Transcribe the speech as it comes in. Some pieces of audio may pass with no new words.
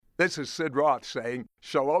This is Sid Roth saying,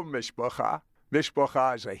 Shalom Mishpacha.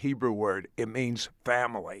 Mishpacha is a Hebrew word. It means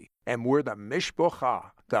family. And we're the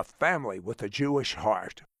Mishpacha, the family with a Jewish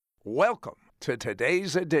heart. Welcome to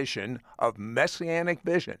today's edition of Messianic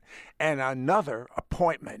Vision and another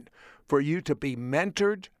appointment for you to be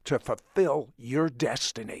mentored to fulfill your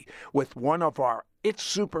destiny with one of our It's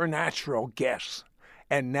Supernatural guests.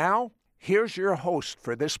 And now, here's your host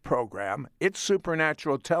for this program, It's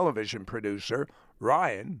Supernatural television producer,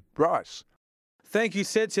 Ryan Bruss. Thank you,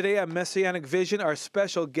 Sid. Today on Messianic Vision, our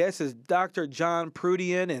special guest is Dr. John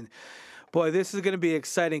Prudien. And boy, this is going to be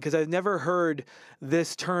exciting because I've never heard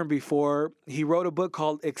this term before. He wrote a book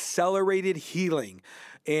called Accelerated Healing.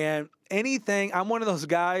 And I'm one of those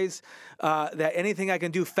guys that anything I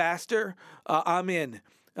can do faster, I'm in.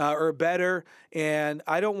 Or better, and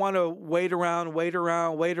I don't want to wait around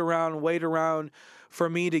for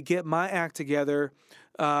me to get my act together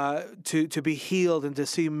to be healed and to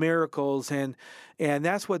see miracles, and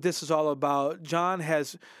that's what this is all about. John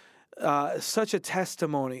has such a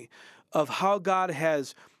testimony of how God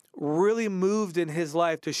has really moved in his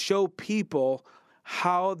life to show people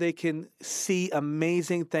how they can see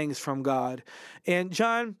amazing things from God. And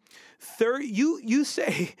John, you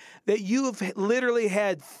say that you have literally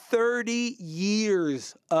had 30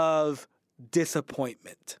 years of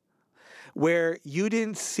disappointment where you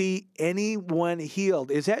didn't see anyone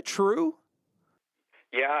healed. Is that true?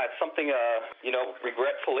 Yeah, it's something,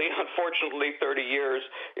 regretfully, unfortunately, 30 years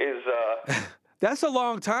is... That's a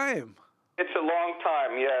long time. It's a long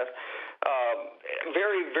time, yes.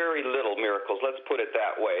 Very, very little miracles, let's put it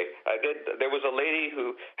that way. There was a lady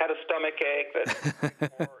who had a stomach ache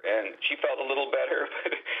and she felt a little better,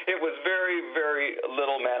 but it was very, very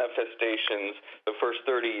little manifestations the first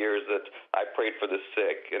 30 years that I prayed for the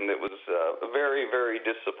sick, and it was very, very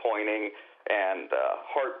disappointing and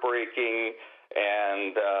heartbreaking,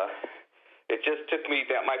 and it just took me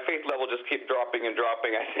down. My faith level just kept dropping and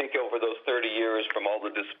dropping, I think, over those 30 years from all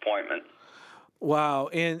the disappointment. Wow,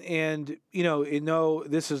 and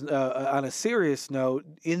this is on a serious note.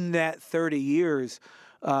 In that 30 years,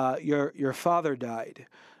 your father died.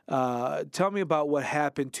 Tell me about what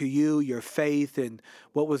happened to you, your faith, and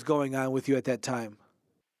what was going on with you at that time.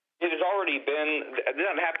 It has already been. It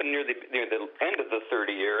didn't happen near the end of the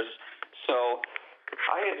 30 years, so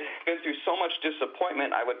I had been through so much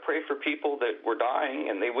disappointment. I would pray for people that were dying,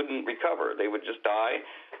 and they wouldn't recover. They would just die.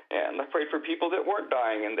 And I prayed for people that weren't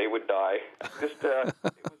dying, and they would die. Just it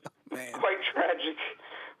was quite tragic,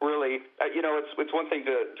 really. It's one thing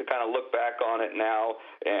to kind of look back on it now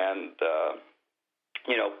and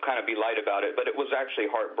kind of be light about it, but it was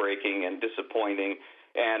actually heartbreaking and disappointing.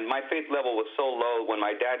 And my faith level was so low when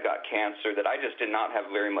my dad got cancer that I just did not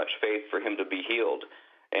have very much faith for him to be healed.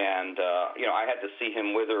 And I had to see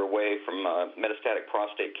him wither away from metastatic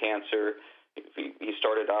prostate cancer. He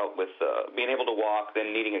started out with being able to walk,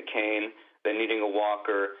 then needing a cane, then needing a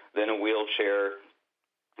walker, then a wheelchair,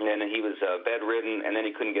 and then he was bedridden, and then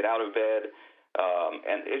he couldn't get out of bed,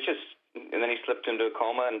 and then he slipped into a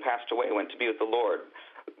coma and passed away, went to be with the Lord.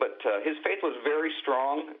 But his faith was very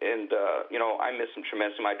strong, and I miss him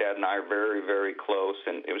tremendously. My dad and I are very, very close,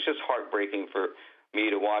 and it was just heartbreaking for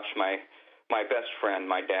me to watch my best friend,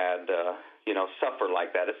 my dad, suffer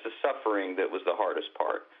like that. It's the suffering that was the hardest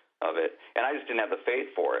part of it, and I just didn't have the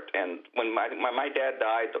faith for it. And when my dad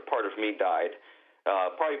died, a part of me died.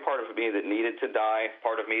 Probably part of me that needed to die,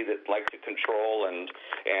 part of me that liked to control and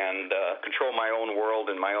control my own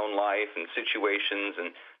world and my own life and situations,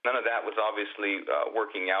 and none of that was obviously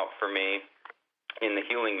working out for me in the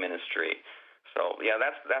healing ministry. So yeah,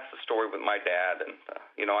 that's the story with my dad, and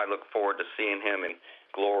I look forward to seeing him in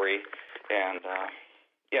glory. And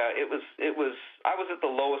it was I was at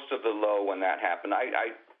the lowest of the low when that happened.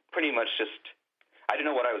 I pretty much I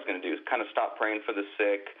didn't know what I was going to do. Kind of stopped praying for the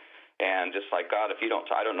sick, and just like, God, if you don't,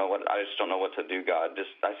 I just don't know what to do, God.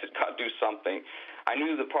 I said, God, do something. I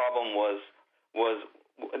knew the problem was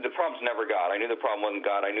the problem's never God. I knew the problem wasn't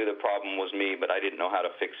God. I knew the problem was me, but I didn't know how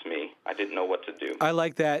to fix me. I didn't know what to do. I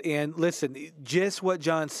like that. And listen, just what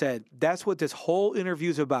John said, that's what this whole interview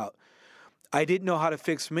is about. I didn't know how to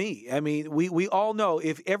fix me. I mean, we all know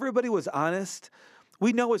if everybody was honest,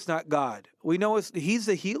 we know it's not God. We know he's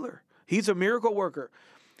the healer. He's a miracle worker.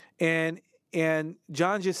 And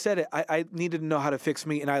John just said it. I needed to know how to fix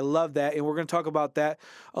me, and I love that. And we're going to talk about that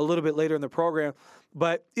a little bit later in the program.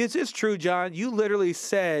 But is this true, John? You literally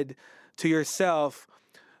said to yourself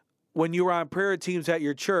when you were on prayer teams at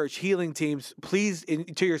your church, healing teams, please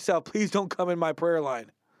don't come in my prayer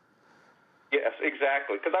line. Yes,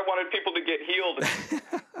 exactly, because I wanted people to get healed.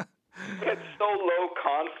 had so low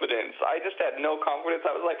confidence. I just had no confidence.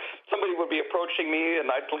 I was like, somebody would be approaching me, and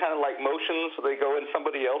I'd kind of like motion so they go in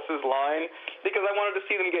somebody else's line because I wanted to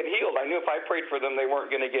see them get healed. I knew if I prayed for them, they weren't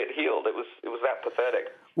going to get healed. It was that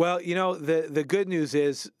pathetic. Well, the good news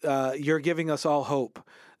is you're giving us all hope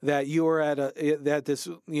that you are at this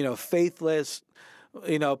faithless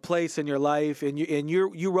place in your life, and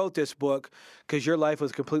you wrote this book because your life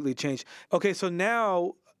was completely changed. Okay, so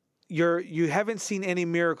now you haven't seen any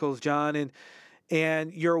miracles, John,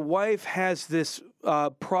 and your wife has this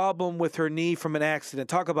problem with her knee from an accident.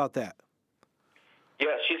 Talk about that.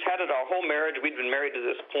 Yeah, she's had it our whole marriage. We'd been married to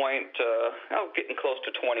this point, getting close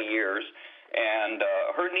to 20 years. And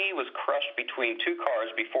her knee was crushed between two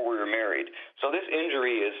cars before we were married. So this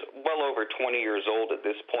injury is well over 20 years old at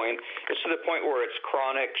this point. It's to the point where it's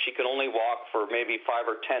chronic. She can only walk for maybe 5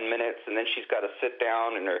 or 10 minutes, and then she's got to sit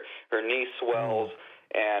down, and her knee swells.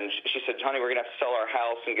 And she said, honey, we're going to have to sell our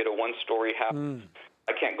house and get a one-story house.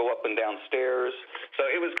 I can't go up and down stairs. So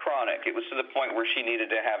it was chronic. It was to the point where she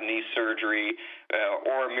needed to have knee surgery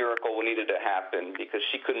or a miracle needed to happen because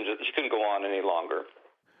she couldn't go on any longer.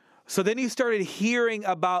 So then you started hearing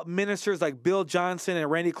about ministers like Bill Johnson and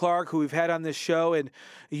Randy Clark, who we've had on this show, and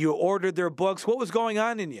you ordered their books. What was going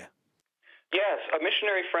on in you? Yes, a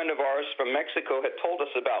missionary friend of ours from Mexico had told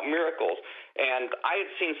us about miracles, and I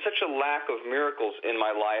had seen such a lack of miracles in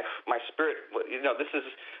my life. My spirit, this is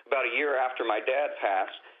about a year after my dad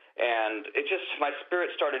passed, and my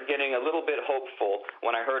spirit started getting a little bit hopeful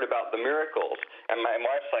when I heard about the miracles. And my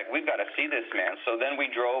wife's like, we've got to see this man. So then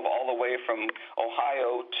we drove all the way from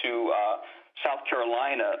Ohio to South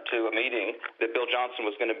Carolina to a meeting that Bill Johnson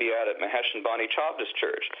was going to be at Mahesh and Bonnie Chavda's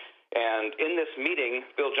church. And in this meeting,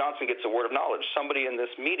 Bill Johnson gets a word of knowledge. Somebody in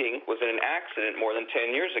this meeting was in an accident more than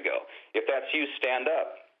 10 years ago. If that's you, stand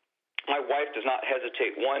up. My wife does not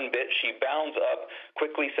hesitate one bit. She bounds up,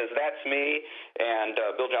 quickly says, that's me. And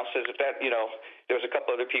Bill Johnson says, there was a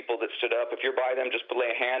couple other people that stood up. If you're by them, just lay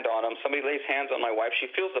a hand on them. Somebody lays hands on my wife. She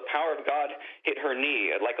feels the power of God hit her knee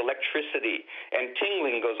like electricity. And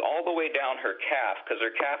tingling goes all the way down her calf because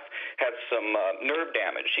her calf had some nerve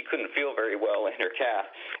damage. She couldn't feel very well in her calf.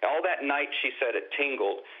 And all that night, she said it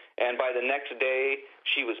tingled. And by the next day,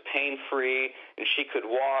 she was pain-free, and she could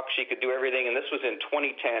walk, she could do everything. And this was in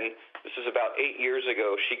 2010. This is about 8 years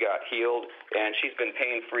ago. She got healed, and she's been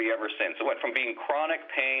pain-free ever since. It went from being chronic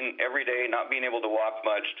pain every day, not being able to walk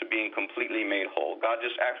much, to being completely made whole. God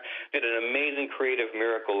just did an amazing creative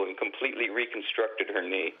miracle and completely reconstructed her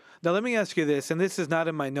knee. Now, let me ask you this, and this is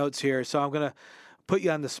not in my notes here, so I'm going to put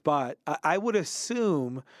you on the spot. I would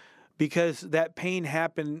assume, because that pain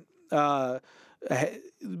happened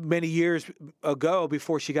many years ago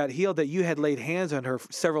before she got healed, that you had laid hands on her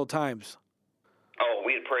several times. Oh,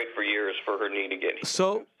 we had prayed for years for her knee to get healed.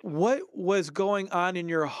 So what was going on in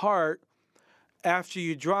your heart after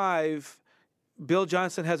you drive? Bill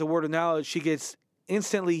Johnson has a word of knowledge. She gets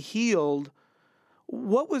instantly healed.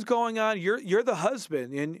 What was going on? You're the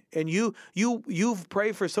husband, and you've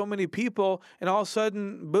prayed for so many people, and all of a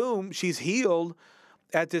sudden, boom, she's healed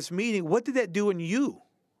at this meeting. What did that do in you?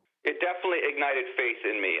 It definitely ignited faith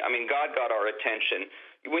in me. I mean, God got our attention.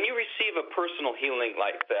 When you receive a personal healing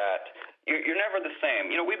like that, you're never the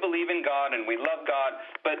same. We believe in God and we love God,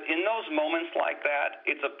 but in those moments like that,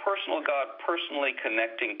 it's a personal God personally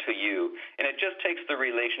connecting to you, and it just takes the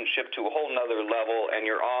relationship to a whole nother level, and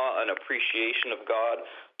your awe and appreciation of God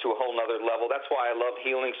to a whole nother level. That's why I love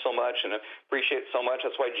healing so much and appreciate it so much.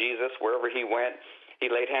 That's why Jesus, wherever he went, he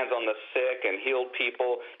laid hands on the sick and healed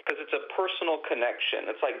people, because it's a personal connection.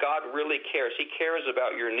 It's like God really cares. He cares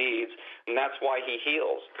about your needs, and that's why he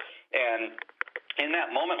heals. And in that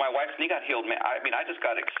moment, my wife's knee got healed. I mean, I just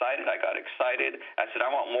got excited. I said, I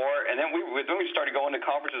want more. And then we started going to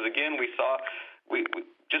conferences again. We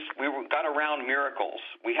got around miracles.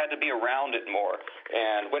 We had to be around it more,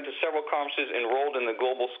 and went to several conferences, enrolled in the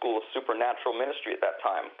Global School of Supernatural Ministry at that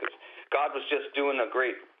time, because God was just doing a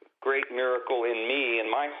great miracle in me,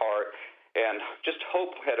 in my heart, and just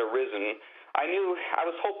hope had arisen. I knew I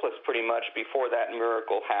was hopeless pretty much before that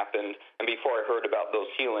miracle happened and before I heard about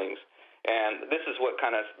those healings. And this is what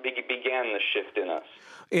kind of began the shift in us.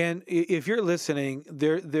 And if you're listening,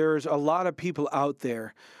 there's a lot of people out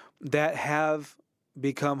there that have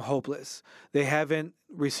become hopeless. They haven't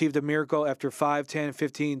received a miracle after 5, 10,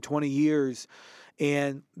 15, 20 years.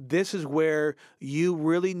 And this is where you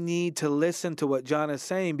really need to listen to what John is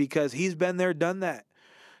saying, because he's been there, done that.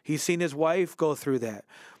 He's seen his wife go through that.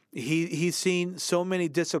 He's seen so many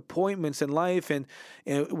disappointments in life, and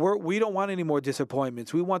we don't want any more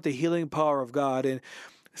disappointments. We want the healing power of God. And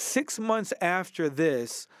 6 months after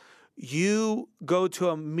this, you go to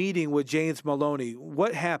a meeting with James Maloney.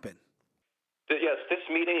 What happened? Yes, this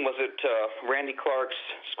meeting was at Randy Clark's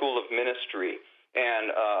School of Ministry, and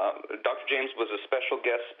Dr. James was a special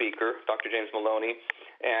guest speaker, Dr. James Maloney,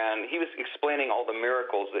 and he was explaining all the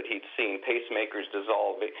miracles that he'd seen, pacemakers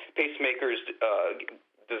dissolving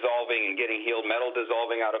and getting healed, metal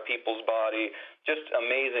dissolving out of people's body, just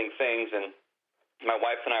amazing things. And my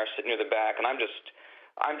wife and I are sitting near the back, and I'm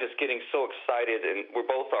just getting so excited, and we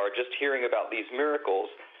both are, just hearing about these miracles.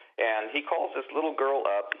 And he calls this little girl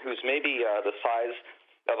up who's maybe the size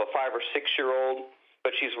of a 5 or 6 year old,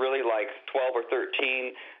 but she's really like 12 or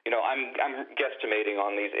 13. You know, I'm guesstimating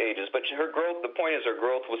on these ages, but her growth, the point is her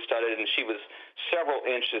growth was stunted, and she was several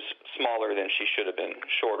inches smaller than she should have been,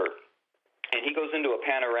 shorter. And he goes into a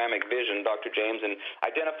panoramic vision, Dr. James, and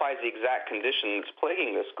identifies the exact condition that's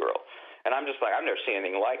plaguing this girl. And I'm just like, I've never seen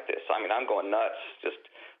anything like this. I mean, I'm going nuts, just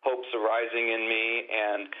hope's arising in me.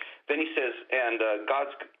 And then he says, and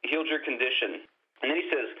God's healed your condition. And then he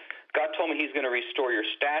says, God told me he's going to restore your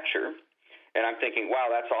stature. And I'm thinking,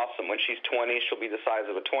 wow, that's awesome. When she's 20, she'll be the size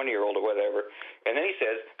of a 20-year-old or whatever. And then he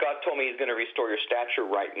says, God told me he's going to restore your stature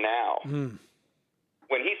right now.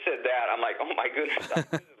 When he said that, I'm like, oh, my goodness.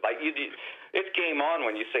 Like, it's game on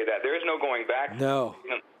when you say that. There is no going back. No.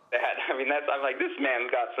 I'm like, this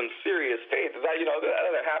man's got some serious faith. That, you know, that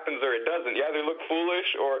either happens or it doesn't. You either look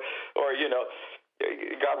foolish or you know,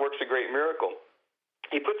 God works a great miracle.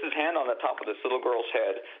 He puts his hand on the top of this little girl's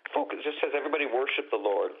head, just says everybody worship the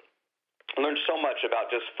Lord. I learned so much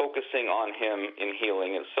about just focusing on him in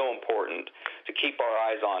healing. It's so important to keep our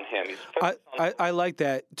eyes on him. I like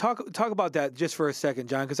that. Talk about that just for a second,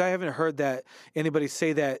 John, because I haven't heard that anybody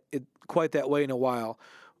say that quite that way in a while.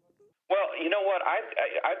 Well, you know what? I've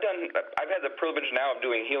had the privilege now of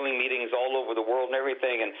doing healing meetings all over the world and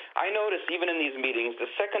everything, and I notice even in these meetings,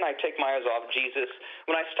 the second I take my eyes off Jesus,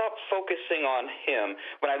 when I stop focusing on him,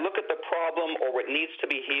 when I look at the problem or what needs to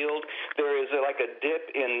be healed, there is like a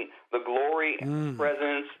dip in the glory and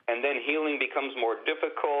presence, and then healing becomes more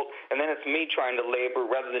difficult, and then it's me trying to labor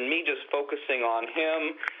rather than me just focusing on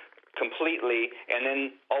him completely, and then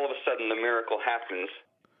all of a sudden the miracle happens.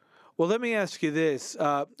 Well, let me ask you this.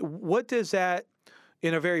 What does that,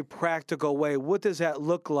 in a very practical way, what does that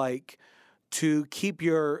look like to keep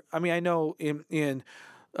your, I mean, I know in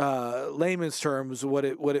layman's terms what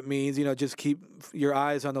it means, you know, just keep your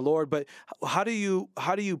eyes on the Lord, but how do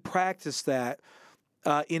you practice that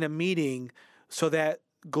in a meeting so that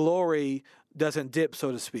glory doesn't dip,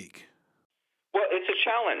 so to speak? Well, it's a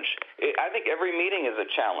challenge. I think every meeting is a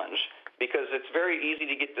challenge, because it's very easy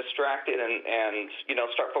to get distracted and you know,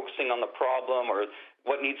 start focusing on the problem or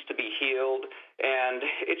what needs to be healed. And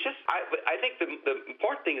it's just, I think the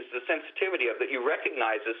important thing is the sensitivity of that. You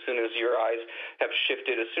recognize as soon as your eyes have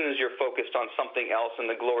shifted, as soon as you're focused on something else and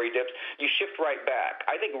the glory dips, you shift right back.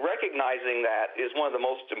 I think recognizing that is one of the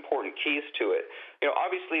most important keys to it. You know,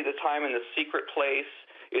 obviously the time in the secret place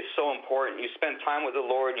is so important. You spend time with the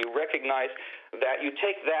Lord. You recognize that. You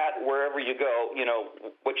take that wherever you go. You know,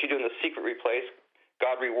 what you do in the secret place,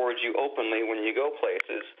 God rewards you openly when you go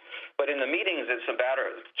places. But in the meetings, it's about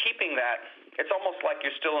keeping that. It's almost like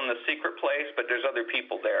you're still in the secret place, but there's other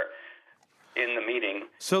people there in the meeting.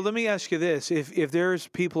 So let me ask you this. If there's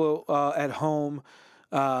people at home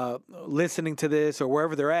listening to this or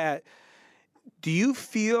wherever they're at, do you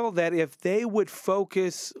feel that if they would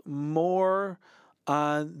focus more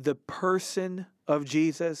on the person of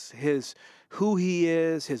Jesus, who he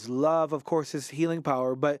is, his love, of course, his healing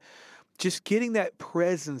power, but just getting that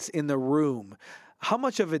presence in the room, how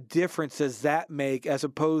much of a difference does that make as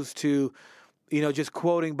opposed to, you know, just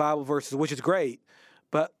quoting Bible verses, which is great,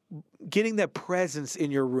 but getting that presence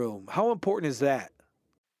in your room? How important is that?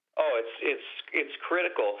 Oh, it's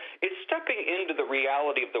critical. It's stepping into the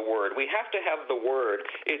reality of the Word. We have to have the Word.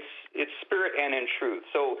 It's spirit and in truth.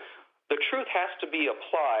 So the truth has to be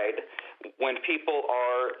applied when people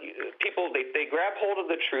they grab hold of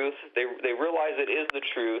the truth, they realize it is the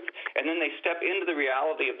truth, and then they step into the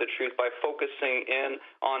reality of the truth by focusing in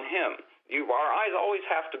on him. Our eyes always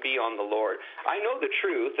have to be on the Lord. I know the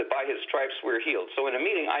truth, that by his stripes we're healed. So in a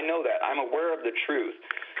meeting, I know that. I'm aware of the truth.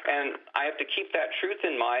 And I have to keep that truth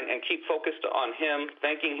in mind and keep focused on him,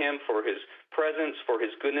 thanking him for his presence, for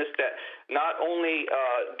his goodness, that not only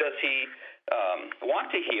does he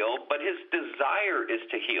want to heal, but his desire is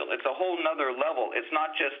to heal. It's a whole nother level. It's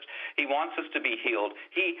not just he wants us to be healed.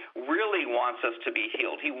 He really wants us to be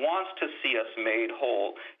healed. He wants to see us made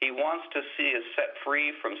whole. He wants to see us set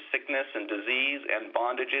free from sickness and disease and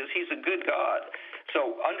bondages. He's a good God.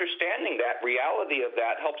 So understanding that reality of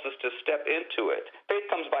that helps us to step into it. Faith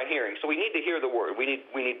comes by hearing. So we need to hear the word. We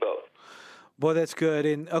need both. Boy, that's good.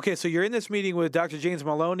 And okay, so you're in this meeting with Dr. James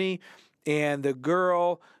Maloney, and the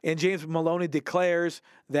girl, and James Maloney declares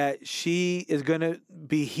that she is going to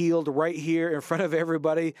be healed right here in front of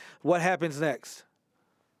everybody. What happens next?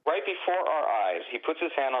 Right before our eyes, he puts his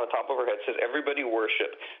hand on the top of her head, says, everybody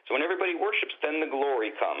worship. So when everybody worships, then the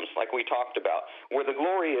glory comes, like we talked about. Where the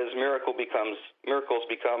glory is, miracles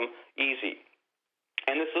become easy.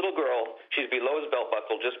 And this little girl, she's below his belt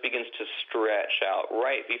buckle, just begins to stretch out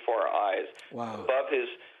right before our eyes. Wow. Above his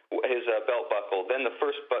belt buckle, then the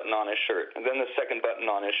first button on his shirt, and then the second button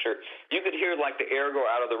on his shirt. You could hear like the air go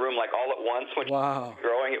out of the room like all at once when wow. she was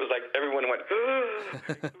growing. It was like everyone went,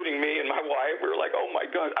 including me and my wife. We were like, oh my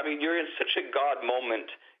God. I mean, you're in such a God moment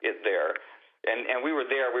there. And we were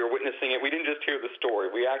there. We were witnessing it. We didn't just hear the story.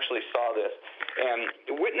 We actually saw this.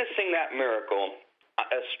 And witnessing that miracle,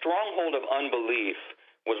 a stronghold of unbelief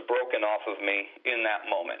was broken off of me in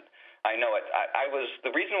that moment. I know it. I was the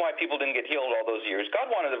reason why people didn't get healed all those years. God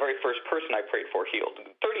wanted the very first person I prayed for healed.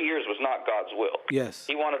 30 years was not God's will. Yes.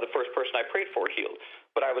 He wanted the first person I prayed for healed.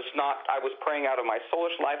 But I was praying out of my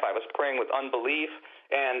soulish life. I was praying with unbelief.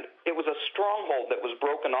 And it was a stronghold that was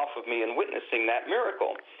broken off of me in witnessing that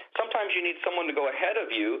miracle. Sometimes you need someone to go ahead of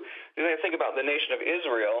you. I think about the nation of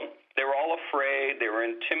Israel. They were all afraid. They were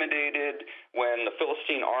intimidated when the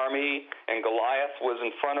Philistine army and Goliath was in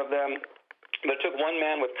front of them. But it took one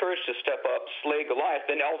man with courage to step up, slay Goliath.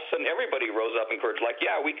 Then all of a sudden, everybody rose up in courage, like,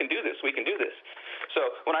 yeah, we can do this. We can do this.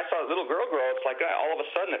 So when I saw the little girl grow, it's like all of a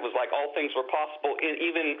sudden it was like all things were possible,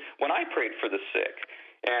 even when I prayed for the sick.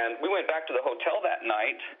 And we went back to the hotel that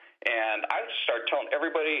night, and I just started telling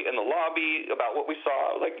everybody in the lobby about what we saw.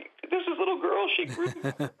 I was like, there's this little girl. She grew.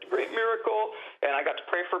 Great miracle. And I got to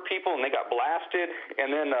pray for people, and they got blasted.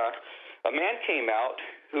 And then a man came out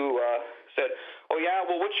who said, oh, yeah,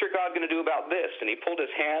 well, what's your God going to do about this? And he pulled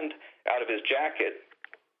his hand out of his jacket,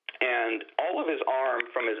 and all of his arm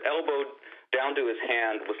from his elbow down to his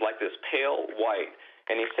hand was like this pale white.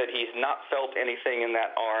 And he said he's not felt anything in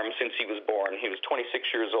that arm since he was born. He was 26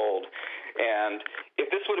 years old. And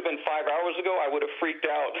if this would have been 5 hours ago, I would have freaked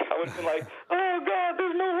out. I would have been like, oh, God,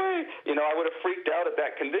 there's no way. I would have freaked out at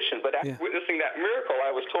that condition. But after witnessing that miracle,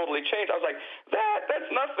 I was totally changed. I was like,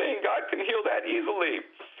 that's nothing. God can heal that easily.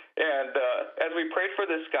 And as we prayed for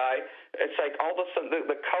this guy, it's like all of a sudden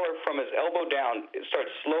the color from his elbow down, it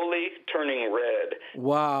started slowly turning red.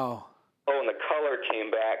 Wow. Oh, and the color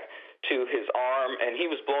came back to his arm, and he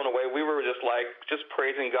was blown away. We were just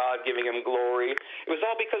praising God, giving him glory. It was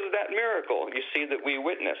all because of that miracle, you see, that we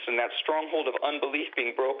witnessed, and that stronghold of unbelief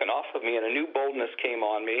being broken off of me, and a new boldness came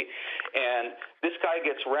on me, and this guy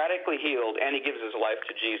gets radically healed, and he gives his life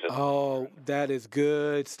to Jesus. Oh, that is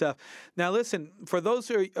good stuff. Now, listen, for those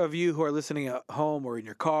of you who are listening at home or in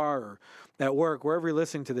your car or at work, wherever you're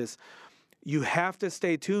listening to this, you have to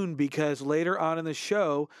stay tuned, because later on in the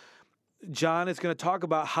show, John is going to talk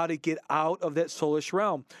about how to get out of that soulish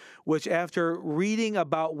realm, which after reading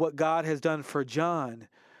about what God has done for John,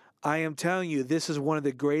 I am telling you, this is one of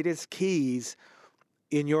the greatest keys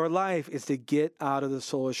in your life, is to get out of the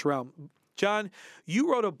soulish realm. John,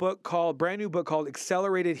 you wrote a brand new book called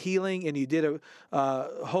Accelerated Healing, and you did a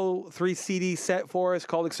whole 3 CD set for us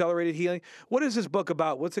called Accelerated Healing. What is this book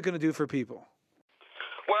about? What's it going to do for people?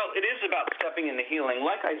 Well, it is about stepping into healing.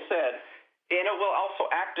 Like I said, and it will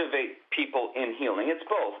also activate people in healing. It's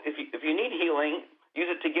both. If you need healing,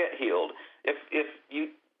 use it to get healed. If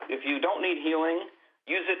you don't need healing,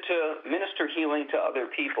 use it to minister healing to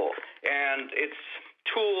other people. And it's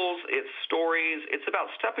tools, it's stories. It's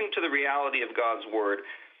about stepping to the reality of God's Word.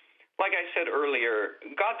 Like I said earlier,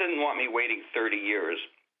 God didn't want me waiting 30 years.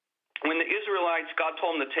 When the Israelites, God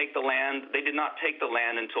told them to take the land, they did not take the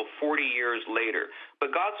land until 40 years later. But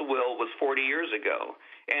God's will was 40 years ago.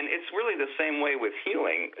 And it's really the same way with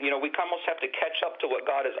healing. We almost have to catch up to what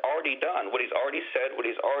God has already done, what he's already said, what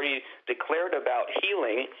he's already declared about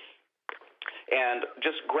healing, and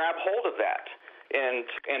just grab hold of that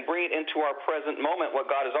and bring it into our present moment, what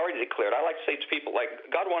God has already declared. I like to say to people, like,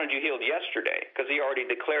 God wanted you healed yesterday because he already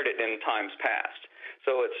declared it in times past.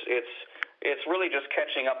 So it's really just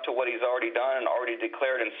catching up to what he's already done and already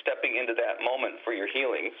declared and stepping into that moment for your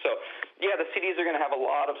healing. So, yeah, the CDs are going to have a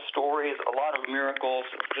lot of stories, a lot of miracles,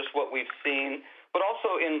 just what we've seen. But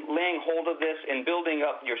also in laying hold of this and building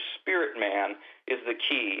up your spirit man is the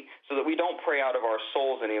key, so that we don't pray out of our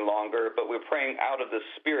souls any longer, but we're praying out of the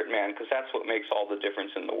spirit man, because that's what makes all the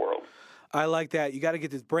difference in the world. I like that. You got to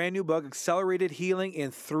get this brand new book, Accelerated Healing,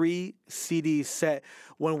 in 3 CD set.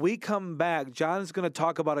 When we come back, John is going to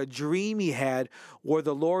talk about a dream he had where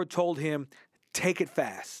the Lord told him, take it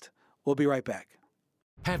fast. We'll be right back.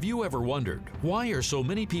 Have you ever wondered, why are so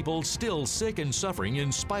many people still sick and suffering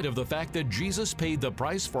in spite of the fact that Jesus paid the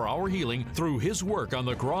price for our healing through His work on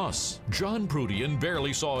the cross? John Prudien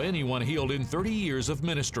barely saw anyone healed in 30 years of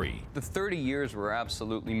ministry. The 30 years were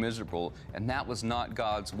absolutely miserable, and that was not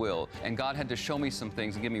God's will. And God had to show me some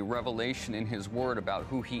things and give me revelation in His Word about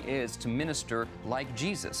who He is to minister like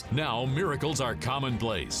Jesus. Now miracles are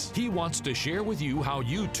commonplace. He wants to share with you how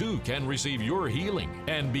you too can receive your healing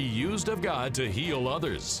and be used of God to heal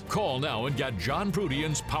others. Call now and get John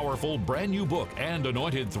Prudien's powerful brand new book and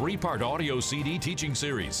anointed 3-part audio CD teaching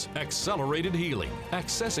series, Accelerated Healing,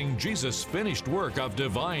 Accessing Jesus' Finished Work of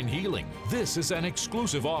Divine Healing. This is an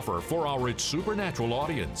exclusive offer for our It's Supernatural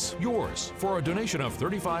audience. Yours for a donation of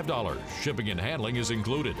 $35. Shipping and handling is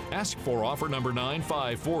included. Ask for offer number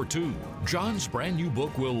 9542. John's brand new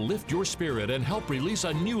book will lift your spirit and help release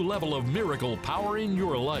a new level of miracle power in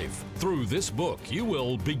your life. Through this book, you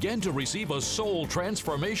will begin to receive a soul transformation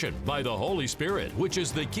by the Holy Spirit, which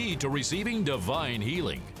is the key to receiving divine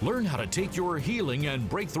healing. Learn how to take your healing and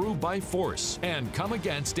breakthrough by force and come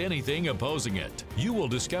against anything opposing it. You will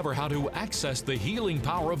discover how to access the healing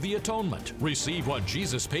power of the atonement, receive what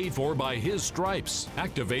Jesus paid for by His stripes,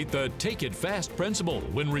 activate the Take It Fast principle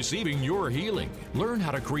when receiving your healing, learn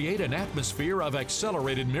how to create an atmosphere of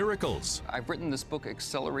accelerated miracles. I've written this book,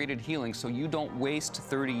 Accelerated Healing, so you don't waste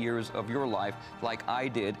 30 years of your life like I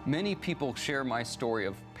did. Many people share my story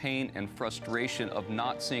of pain and frustration of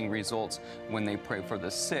not seeing results when they pray for the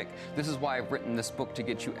sick. This is why I've written this book, to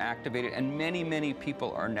get you activated, and many, many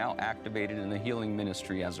people are now activated in the healing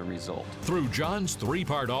ministry as a result. Through John's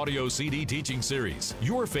 3-part audio CD teaching series,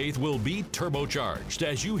 your faith will be turbocharged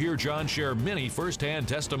as you hear John share many first-hand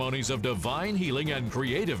testimonies of divine healing and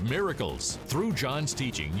creative miracles. Through John's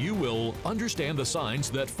teaching, you will understand the signs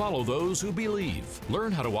that follow those who believe,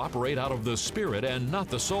 learn how to operate out of the Spirit and not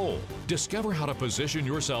the soul, discover how to position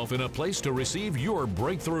yourself in a place to receive your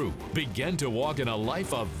breakthrough. Begin to walk in a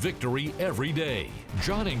life of victory every day.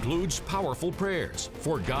 John includes powerful prayers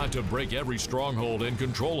for God to break every stronghold and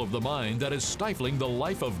control of the mind that is stifling the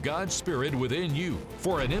life of God's Spirit within you,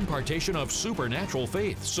 for an impartation of supernatural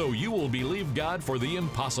faith so you will believe God for the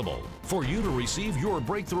impossible, for you to receive your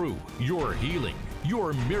breakthrough, your healing,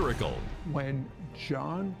 your miracle. When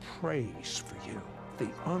John prays for you, the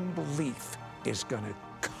unbelief is going to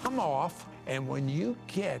come off. And when you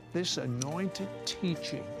get this anointed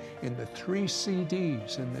teaching in the 3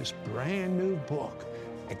 CDs in this brand new book,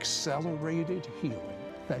 Accelerated Healing,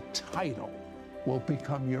 the title will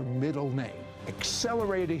become your middle name.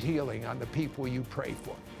 Accelerated healing on the people you pray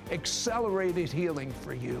for. Accelerated healing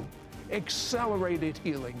for you. Accelerated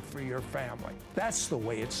healing for your family. That's the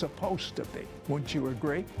way it's supposed to be. Wouldn't you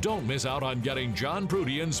agree? Don't miss out on getting John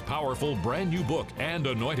Prudien's powerful brand new book and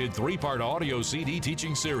anointed 3-part audio CD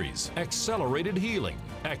teaching series, Accelerated Healing,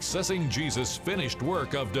 Accessing Jesus' Finished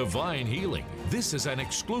Work of Divine Healing. This is an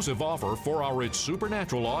exclusive offer for our It's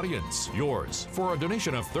Supernatural audience. Yours for a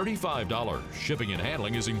donation of $35. Shipping and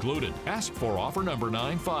handling is included. Ask for offer number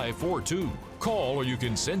 9542. Call or you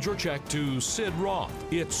can send your check to Sid Roth.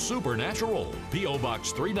 It's Supernatural. P.O.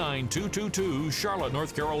 Box 39222, Charlotte,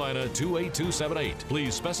 North Carolina 28278.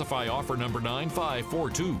 Please specify offer number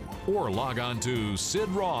 9542 or log on to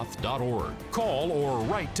sidroth.org. Call or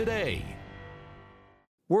write today.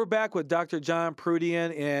 We're back with Dr. John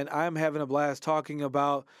Prudien, and I'm having a blast talking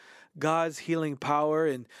about God's healing power.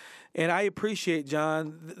 And I appreciate,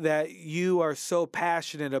 John, that you are so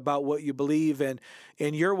passionate about what you believe. And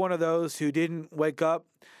you're one of those who didn't wake up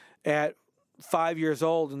at 5 years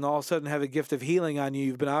old and all of a sudden have a gift of healing on you.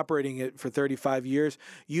 You've been operating it for 35 years.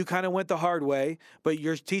 You kind of went the hard way, but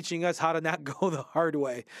you're teaching us how to not go the hard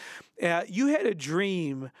way. You had a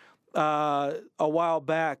dream a while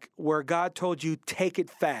back where God told you, take it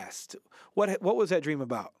fast. What was that dream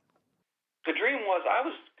about? The dream was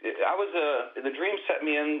the dream set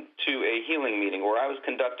me into a healing meeting where I was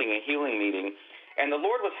conducting a healing meeting, and the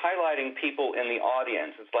Lord was highlighting people in the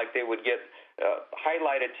audience. It's like they would get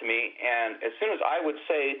highlighted to me, and as soon as I would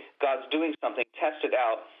say, God's doing something, test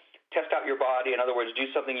out your body. In other words, do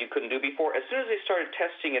something you couldn't do before. As soon as they started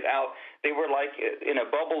testing it out, they were like in a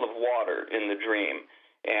bubble of water in the dream.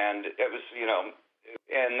 And it was,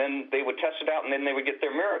 and then they would test it out, and then they would get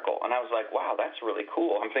their miracle. And I was like, wow, that's really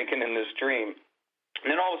cool. I'm thinking in this dream. And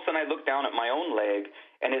then all of a sudden I looked down at my own leg,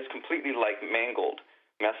 and it's completely like mangled,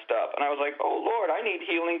 messed up. And I was like, oh, Lord, I need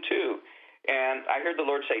healing too. And I heard the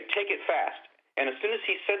Lord say, take it fast. And as soon as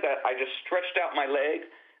He said that, I just stretched out my leg,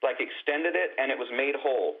 like extended it, and it was made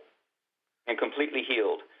whole and completely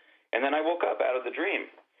healed. And then I woke up out of the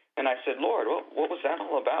dream. And I said, Lord, what was that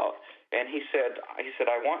all about? And he said,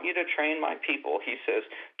 I want you to train my people, he says,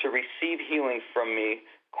 to receive healing from me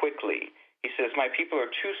quickly. He says, my people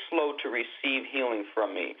are too slow to receive healing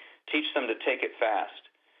from me. Teach them to take it fast.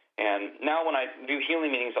 And now when I do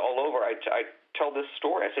healing meetings all over, I tell this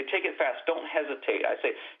story. I say, take it fast. Don't hesitate. I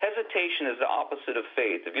say, hesitation is the opposite of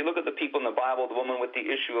faith. If you look at the people in the Bible, the woman with the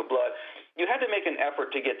issue of blood, you had to make an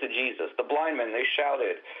effort to get to Jesus. The blind men, they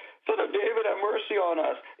shouted, Son of David, have mercy on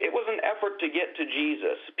us. It was an effort to get to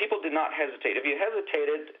Jesus. People did not hesitate. If you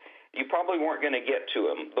hesitated, you probably weren't going to get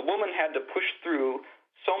to him. The woman had to push through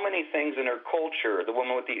so many things in her culture, the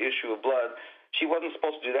woman with the issue of blood. She wasn't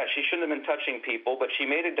supposed to do that. She shouldn't have been touching people, but she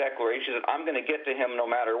made a declaration. She said, I'm going to get to him no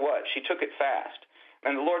matter what. She took it fast.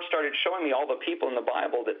 And the Lord started showing me all the people in the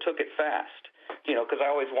Bible that took it fast. Because I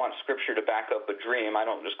always want Scripture to back up a dream. I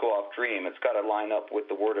don't just go off dream. It's got to line up with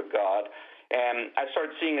the Word of God. And I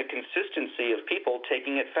started seeing a consistency of people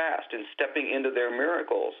taking it fast and stepping into their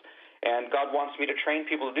miracles. And God wants me to train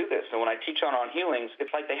people to do this. And when I teach on healings,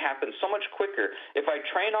 it's like they happen so much quicker. If I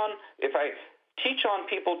teach on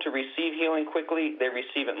people to receive healing quickly, they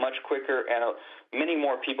receive it much quicker, and many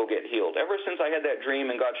more people get healed. Ever since I had that dream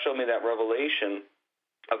and God showed me that revelation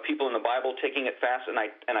of people in the Bible taking it fast, and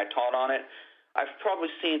I taught on it, I've probably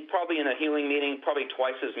seen, in a healing meeting, probably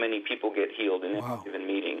twice as many people get healed in a given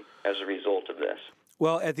meeting as a result of this.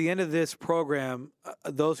 Well, at the end of this program,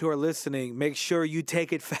 those who are listening, make sure you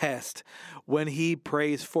take it fast when he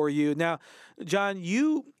prays for you. Now, John,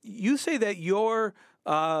 you say that your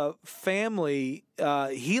family,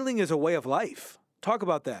 healing is a way of life. Talk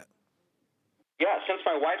about that. Yeah, since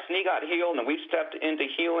my wife's knee got healed and we've stepped into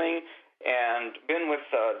healing and been with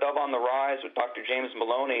Dove on the Rise with Dr. James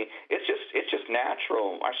Maloney, it's just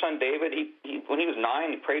natural. Our son David, he when he was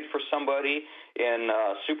 9, he prayed for somebody in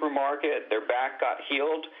a supermarket. Their back got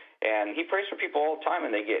healed, and he prays for people all the time,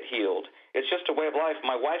 and they get healed. It's just a way of life.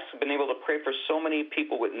 My wife's been able to pray for so many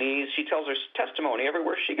people with knees. She tells her testimony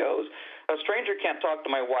everywhere she goes. A stranger can't talk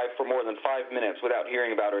to my wife for more than 5 minutes without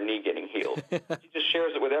hearing about her knee getting healed. She just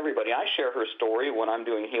shares it with everybody. I share her story when I'm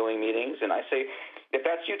doing healing meetings, and I say, if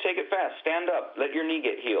that's you, take it fast. Stand up. Let your knee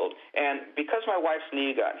get healed. And because my wife's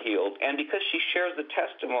knee got healed, and because she shares the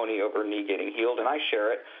testimony of her knee getting healed, and I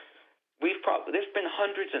share it, there's been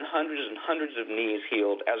hundreds and hundreds and hundreds of knees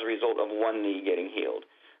healed as a result of one knee getting healed.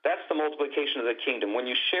 That's the multiplication of the kingdom. When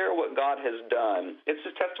you share what God has done, it's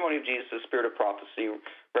the testimony of Jesus, the spirit of prophecy,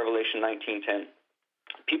 Revelation 19:10.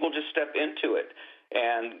 People just step into it.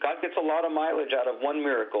 And God gets a lot of mileage out of one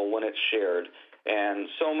miracle when it's shared. And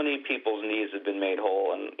so many people's knees have been made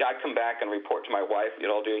whole. And I come back and report to my wife,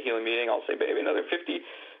 I'll do a healing meeting. I'll say, baby, another 50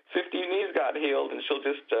 knees got healed. And she'll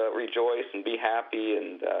just rejoice and be happy.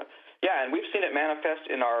 And and we've seen it manifest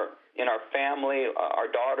in our family. Our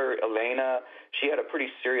daughter, Elena, she had a pretty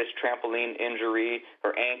serious trampoline injury.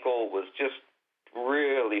 Her ankle was just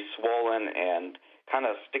really swollen and kind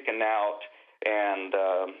of sticking out, and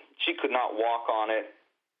she could not walk on it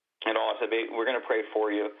at all. I said, babe, we're going to pray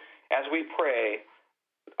for you. As we pray,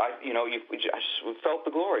 we felt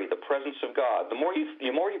the glory, the presence of God. The more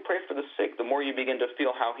you pray for the sick, the more you begin to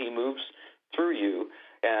feel how he moves through you.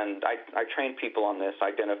 And I train people on this,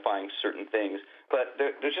 identifying certain things. But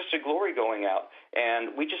there's just a glory going out.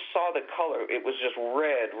 And we just saw the color. It was just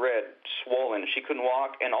red, swollen. She couldn't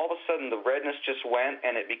walk. And all of a sudden, the redness just went,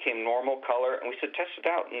 and it became normal color. And we said, test it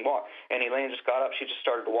out and walk. And Elaine just got up. She just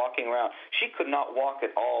started walking around. She could not walk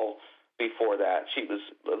at all before that. She was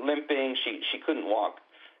limping. She couldn't walk.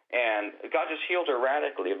 And God just healed her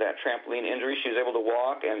radically of that trampoline injury. She was able to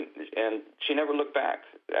walk, and she never looked back.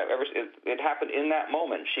 It happened in that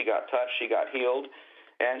moment. She got touched. She got healed.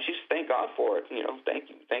 And she just thanked God for it.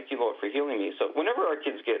 Thank you, Lord, for healing me. So whenever our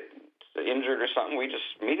kids get injured or something, we just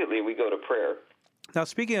immediately go to prayer. Now,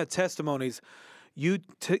 speaking of testimonies, you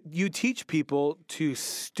teach people to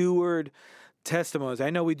steward testimonies. I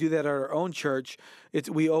know we do that at our own church.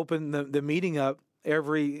 We open the meeting up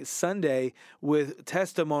every Sunday with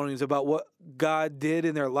testimonies about what God did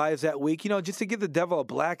in their lives that week, just to give the devil a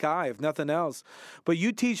black eye, if nothing else. But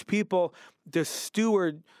you teach people to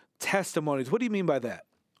steward testimonies. What do you mean by that?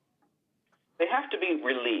 They have to be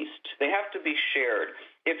released. They have to be shared.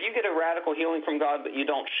 If you get a radical healing from God but you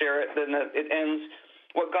don't share it, then it ends.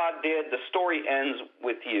 What God did, the story ends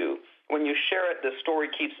with you. When you share it, the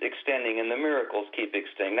story keeps extending and the miracles keep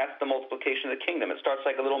extending. That's the multiplication of the kingdom. It starts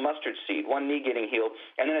like a little mustard seed, one knee getting healed,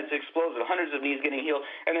 and then it's explosive, hundreds of knees getting healed.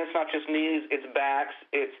 And then it's not just knees, it's backs,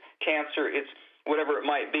 it's cancer, it's whatever it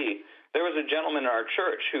might be. There was a gentleman in our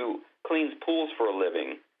church who cleans pools for a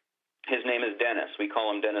living. His name is Dennis. We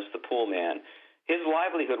call him Dennis the Pool Man. his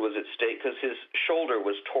livelihood was at stake because his shoulder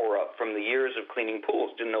was tore up from the years of cleaning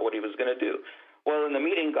pools, didn't know what he was going to do. Well, in the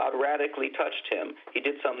meeting, God radically touched him. He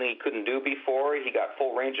did something he couldn't do before. He got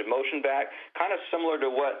full range of motion back, kind of similar to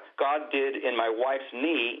what God did in my wife's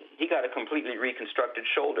knee. He got a completely reconstructed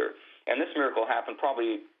shoulder. And this miracle happened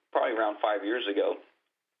probably around 5 years ago.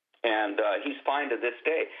 And he's fine to this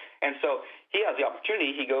day. And so he has the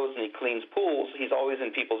opportunity. He goes and he cleans pools. He's always in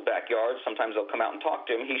people's backyards. Sometimes they'll come out and talk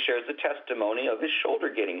to him. He shares the testimony of his shoulder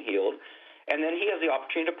getting healed. And then he has the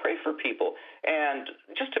opportunity to pray for people. And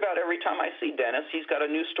just about every time I see Dennis, he's got a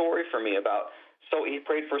new story for me about, so he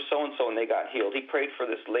prayed for so-and-so and they got healed. He prayed for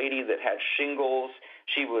this lady that had shingles.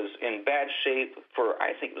 She was in bad shape for,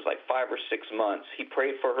 I think it was like 5 or 6 months. He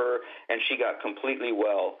prayed for her and she got completely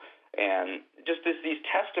well. And just these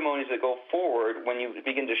testimonies that go forward when you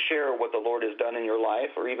begin to share what the Lord has done in your life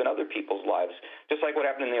or even other people's lives. Just like what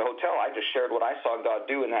happened in the hotel, I just shared what I saw God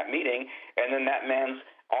do in that meeting, and then that man's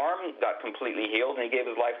arm got completely healed and he gave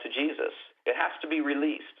his life to Jesus. It has to be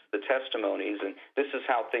released, the testimonies, and this is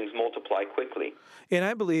how things multiply quickly. And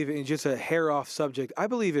I believe, in just a hair-off subject, I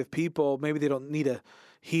believe if people, maybe they don't need a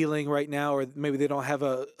healing right now, or maybe they don't have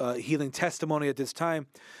a healing testimony at this time,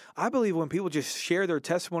 I believe when people just share their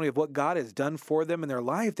testimony of what God has done for them in their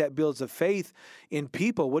life, that builds a faith in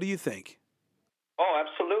people. What do you think? Oh,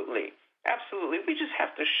 absolutely. Absolutely. We just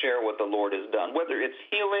have to share what the Lord has done, whether it's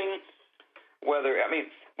healing,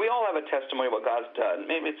 we all have a testimony of what God's done.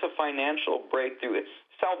 Maybe it's a financial breakthrough. It's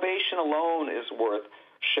salvation alone is worth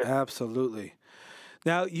sharing. Absolutely.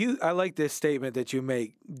 Now, I like this statement that you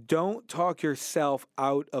make. Don't talk yourself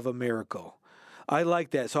out of a miracle. I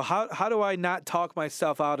like that. So how do I not talk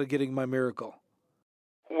myself out of getting my miracle?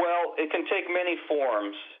 Well, it can take many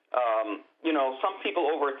forms. Some people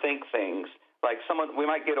overthink things. Like we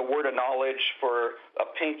might get a word of knowledge for a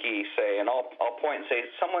pinky, say, and I'll point and say,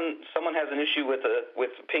 someone has an issue with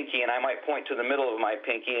pinky, and I might point to the middle of my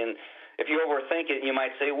pinky, and if you overthink it, you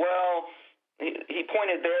might say, well, he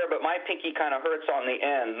pointed there, but my pinky kind of hurts on the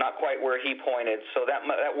end, not quite where he pointed, so that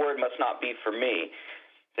word must not be for me.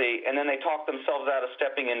 See, and then they talk themselves out of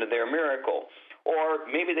stepping into their miracle. Or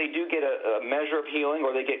maybe they do get a measure of healing,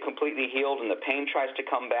 or they get completely healed and the pain tries to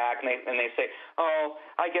come back, and they say, oh,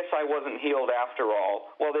 I guess I wasn't healed after all.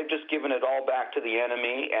 Well, they've just given it all back to the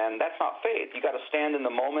enemy, and that's not faith. You got to stand in the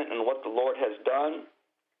moment and what the Lord has done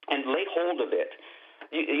and lay hold of it.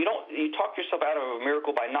 You talk yourself out of a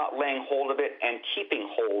miracle by not laying hold of it and keeping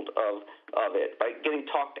hold of it, by getting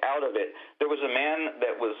talked out of it. There was a man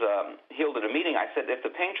that was healed at a meeting. I said, if the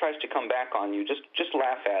pain tries to come back on you, just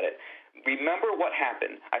laugh at it. Remember what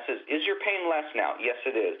happened. I says, is your pain less now? Yes,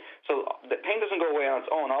 it is. So the pain doesn't go away on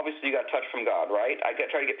its own. Obviously, you got touched from God, right? I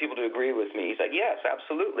try to get people to agree with me. He's like, yes,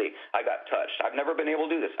 absolutely. I got touched. I've never been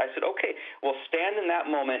able to do this. I said, okay, well, stand in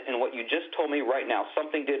that moment in what you just told me right now.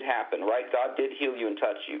 Something did happen, right? God did heal you and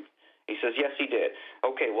touch you. He says, yes, he did.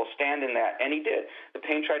 Okay, well, stand in that. And he did. The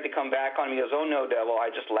pain tried to come back on me. He goes, oh, no, devil,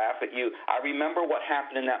 I just laugh at you. I remember what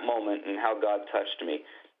happened in that moment and how God touched me.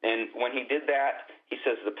 And when he did that, he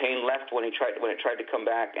says the pain left when it tried to come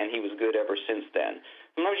back, and he was good ever since then.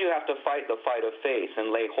 Sometimes you have to fight the fight of faith and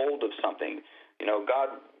lay hold of something.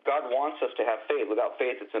 God wants us to have faith. Without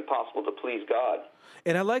faith, it's impossible to please God.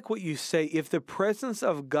 And I like what you say. If the presence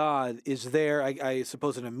of God is there, I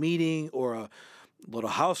suppose in a meeting or a little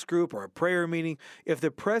house group or a prayer meeting, if the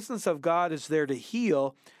presence of God is there to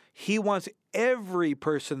heal, he wants every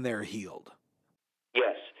person there healed.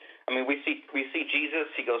 Yes. We see Jesus.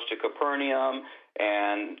 He goes to Capernaum,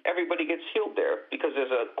 and everybody gets healed there because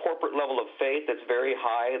there's a corporate level of faith that's very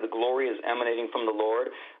high. The glory is emanating from the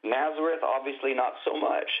Lord. Nazareth, obviously not so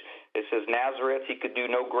much. It says Nazareth, he could do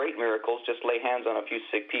no great miracles, just lay hands on a few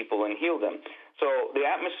sick people and heal them. So the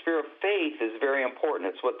atmosphere of faith is very important.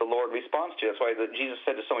 It's what the Lord responds to. That's why Jesus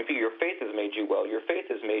said to so many people, your faith has made you well. Your faith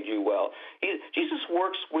has made you well. Jesus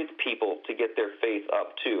works with people to get their faith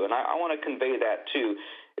up too, and I want to convey that too.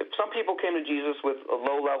 If some people came to Jesus with a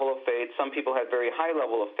low level of faith, some people had very high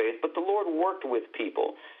level of faith, but the Lord worked with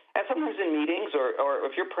people. And sometimes in meetings or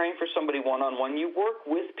if you're praying for somebody one-on-one, you work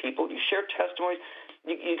with people, you share testimonies.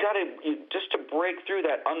 You got to just to break through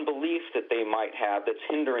that unbelief that they might have that's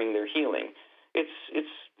hindering their healing.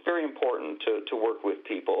 It's very important to work with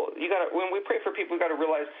people. When we pray for people, we got to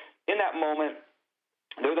realize in that moment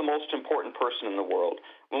they're the most important person in the world.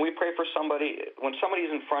 When we pray for somebody, when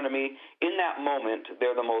somebody's in front of me, in that moment,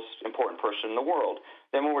 they're the most important person in the world.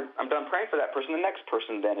 Then when I'm done praying for that person, the next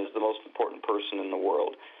person then is the most important person in the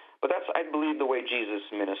world. But that's, I believe, the way Jesus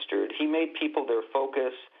ministered. He made people their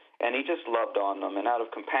focus, and he just loved on them. And out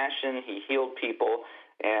of compassion, he healed people.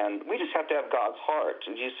 And we just have to have God's heart.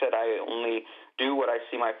 And Jesus said, I only do what I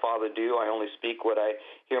see my Father do. I only speak what I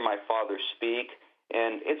hear my Father speak.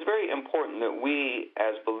 And it's very important that we,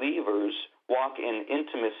 as believers, walk in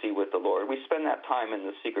intimacy with the Lord. We spend that time in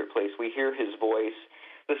the secret place. We hear his voice.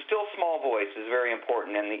 The still small voice is very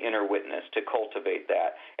important, and the inner witness, to cultivate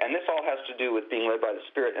that. And this all has to do with being led by the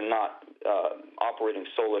Spirit and not operating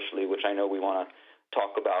soulishly, which I know we want to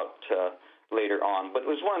talk about later on. But it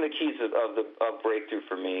was one of the keys of breakthrough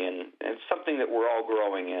for me, and it's something that we're all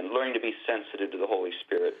growing in, learning to be sensitive to the Holy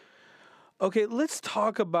Spirit. Okay, let's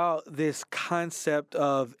talk about this concept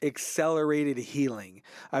of accelerated healing.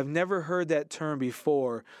 I've never heard that term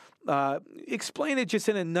before. Explain it just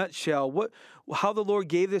in a nutshell. How the Lord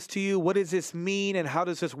gave this to you, what does this mean, and how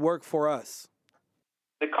does this work for us?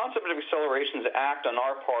 The concept of acceleration is an act on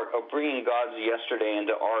our part of bringing God's yesterday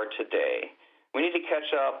into our today. We need to catch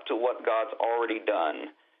up to what God's already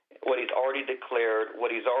done, what he's already declared,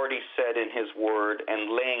 what he's already said in his word,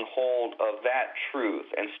 and laying hold of that truth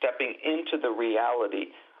and stepping into the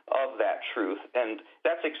reality of that truth. And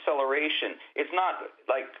that's acceleration. It's not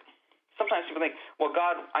like sometimes people think, well,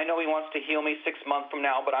 God, I know he wants to heal me 6 months from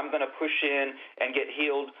now, but I'm going to push in and get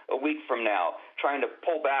healed a week from now, trying to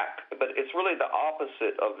pull back. But it's really the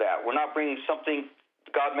opposite of that. We're not bringing something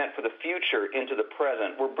God meant for the future into the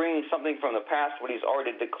present. We're bringing something from the past, what he's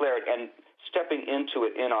already declared, and stepping into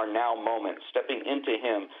it in our now moment, stepping into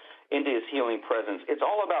him, into his healing presence. It's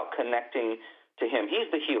all about connecting to him.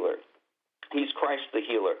 He's the healer. He's Christ the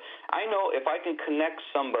healer. I know if I can connect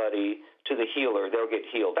somebody to the healer, they'll get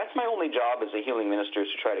healed. That's my only job as a healing minister,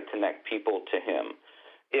 is to try to connect people to him.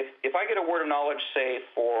 If I get a word of knowledge, say,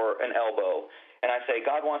 for an elbow, and I say,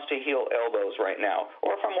 God wants to heal elbows right now,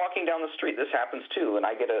 or if I'm walking down the street, this happens too, and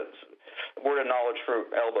I get a word of knowledge for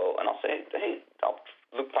elbow, and I'll say, hey, I'll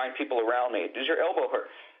find people around me, does your elbow hurt?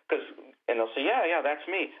 And they'll say, yeah, that's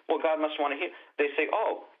me. Well, God must want to heal. They say,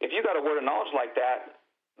 oh, if you got a word of knowledge like that,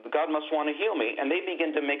 God must want to heal me. And they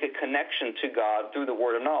begin to make a connection to God through the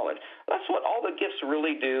word of knowledge. That's what all the gifts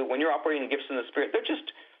really do. When you're operating gifts in the Spirit, they're just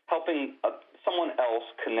helping someone else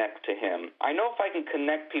connect to him. I know if I can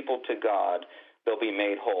connect people to God, they'll be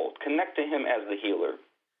made whole. Connect to him as the healer.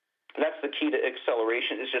 That's the key to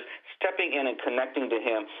acceleration, is just stepping in and connecting to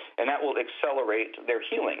him, and that will accelerate their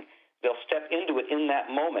healing. They'll step into it in that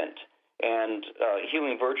moment, and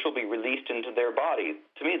healing virtue will be released into their body.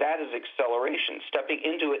 To me, that is acceleration, stepping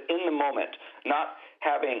into it in the moment, not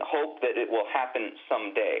having hope that it will happen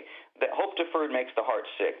someday. That hope deferred makes the heart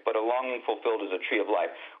sick, but a longing fulfilled is a tree of life.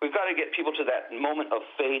 We've got to get people to that moment of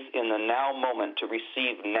faith in the now moment to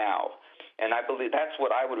receive now. And I believe that's what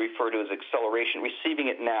I would refer to as acceleration, receiving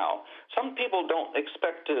it now. Some people don't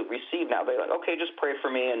expect to receive now. They're like, okay, just pray for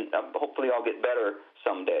me, and hopefully I'll get better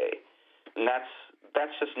someday. And that's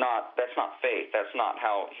not faith. That's not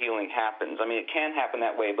how healing happens. I mean, it can happen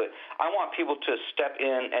that way, but I want people to step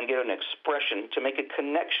in and get an expression, to make a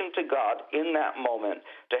connection to God in that moment,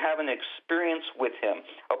 to have an experience with him,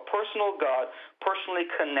 a personal God personally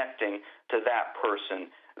connecting to that person.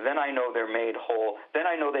 Then I know they're made whole. Then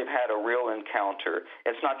I know they've had a real encounter.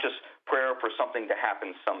 It's not just prayer for something to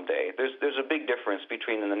happen someday. There's a big difference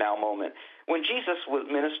between in the now moment. When Jesus was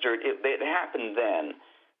ministered, it happened then.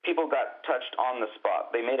 People got touched on the spot.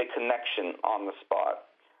 They made a connection on the spot.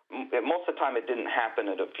 Most of the time, it didn't happen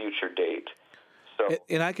at a future date. So,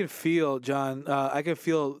 and I can feel, John, I can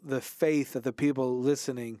feel the faith of the people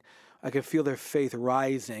listening. I can feel their faith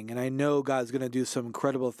rising, and I know God's going to do some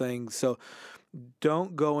incredible things. So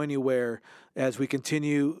don't go anywhere as we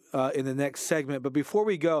continue in the next segment. But before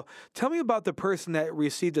we go, tell me about the person that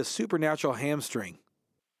received a supernatural hamstring.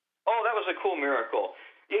 Oh, that was a cool miracle.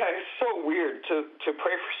 Yeah, it's so weird to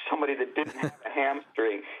pray for somebody that didn't have a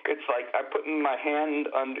hamstring. It's like I put my hand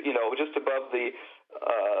under, just above the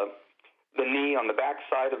knee on the back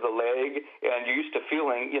side of the leg, and you're used to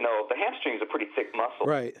feeling, the hamstring's a pretty thick muscle.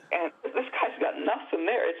 Right. And this guy's got nothing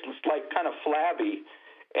there. It's just like kind of flabby,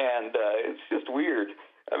 and it's just weird.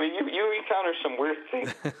 I mean, you encounter some weird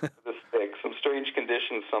things with this stick, some strange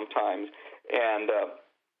conditions sometimes. And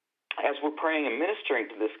as we're praying and ministering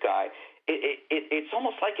to this guy, it's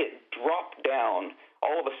almost like it dropped down.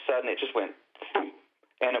 All of a sudden, it just went,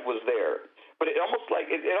 and it was there. But it almost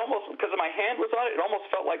because my hand was on it, it almost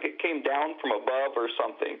felt like it came down from above or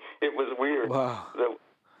something. It was weird. Wow.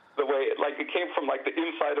 The way it came from like the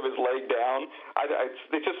inside of his leg down.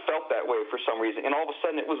 It just felt that way for some reason. And all of a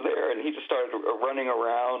sudden, it was there, and he just started running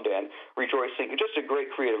around and rejoicing. Just a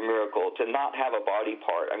great creative miracle to not have a body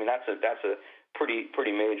part. I mean, that's a pretty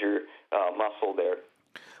major muscle there.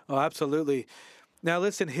 Oh, absolutely. Now,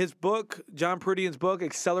 listen, his book, John Prudian's book,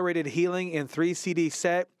 Accelerated Healing in 3 CD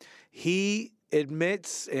set, he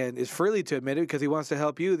admits, and is freely to admit it because he wants to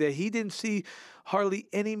help you, that he didn't see hardly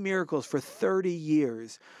any miracles for 30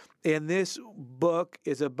 years. And this book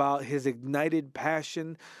is about his ignited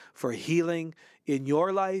passion for healing in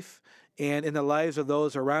your life and in the lives of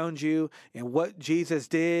those around you, and what Jesus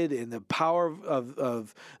did, and the power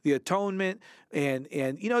of the atonement, and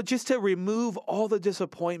just to remove all the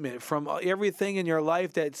disappointment from everything in your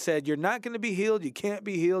life that said you're not going to be healed, you can't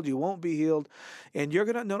be healed, you won't be healed. And you're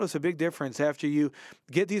going to notice a big difference after you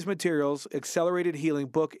get these materials: Accelerated Healing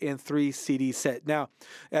book and 3 CD set. Now,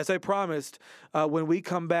 as I promised, when we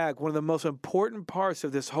come back, one of the most important parts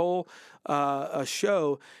of this whole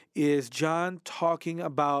show is John talking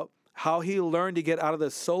about how he learned to get out of the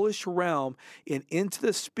soulish realm and into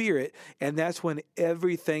the spirit, and that's when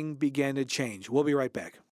everything began to change. We'll be right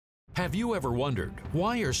back. Have you ever wondered,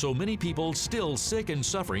 why are so many people still sick and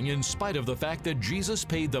suffering in spite of the fact that Jesus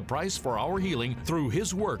paid the price for our healing through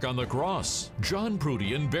his work on the cross? John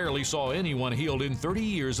Prudien barely saw anyone healed in 30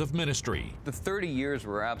 years of ministry. The 30 years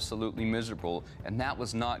were absolutely miserable, and that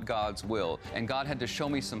was not God's will. And God had to show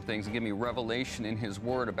me some things and give me revelation in his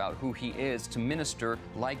word about who he is to minister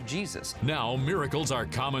like Jesus. Now miracles are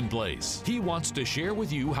commonplace. He wants to share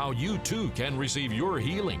with you how you too can receive your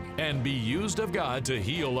healing and be used of God to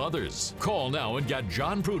heal others. Call now and get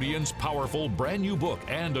John Prudien's powerful brand new book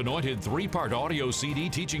and anointed 3-part audio CD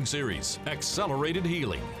teaching series, Accelerated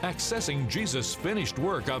Healing, Accessing Jesus' Finished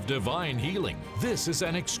Work of Divine Healing. This is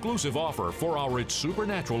an exclusive offer for our It's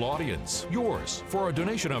Supernatural audience. Yours for a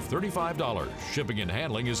donation of $35. Shipping and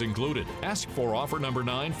handling is included. Ask for offer number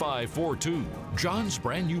 9542. John's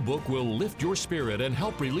brand new book will lift your spirit and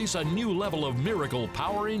help release a new level of miracle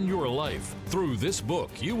power in your life. Through this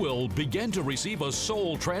book, you will begin to receive a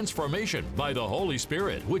soul transformation by the Holy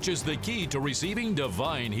Spirit, which is the key to receiving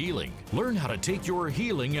divine healing. Learn how to take your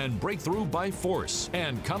healing and breakthrough by force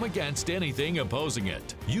and come against anything opposing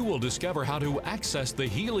it. You will discover how to access the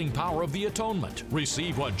healing power of the atonement,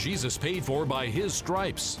 receive what Jesus paid for by his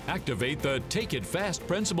stripes, activate the Take It Fast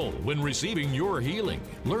principle when receiving your healing,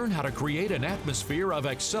 learn how to create an atmosphere of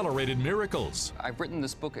accelerated miracles. I've written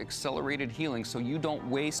this book, Accelerated Healing, so you don't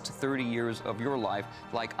waste 30 years of your life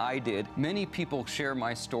like I did. Many people share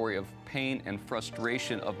my story of pain and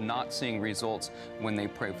frustration of not seeing results when they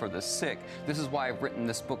pray for the sick. This is why I've written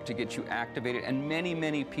this book, to get you activated, and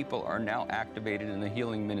many people are now activated in the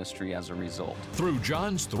healing ministry as a result. Through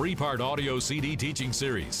John's 3-part audio CD teaching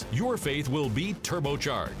series, your faith will be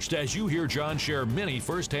turbocharged as you hear John share many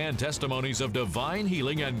first-hand testimonies of divine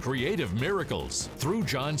healing and creative miracles. Through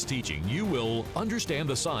John's teaching, you will understand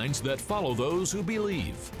the signs that follow those who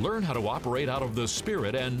believe, learn how to operate out of the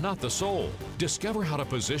spirit and not the soul, discover how to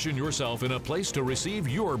position yourself in a place to receive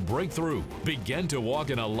your breakthrough. Begin to walk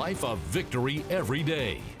in a life of victory every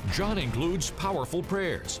day. John includes powerful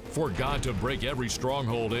prayers for God to break every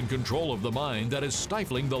stronghold and control of the mind that is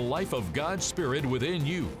stifling the life of God's Spirit within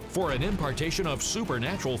you, for an impartation of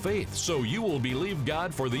supernatural faith so you will believe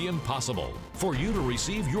God for the impossible, for you to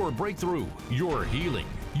receive your breakthrough, your healing,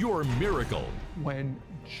 your miracle. When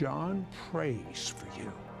John prays for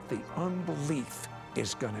you, the unbelief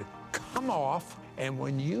is going to come off. And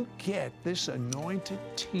when you get this anointed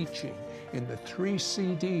teaching in the 3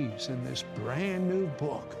 CDs in this brand new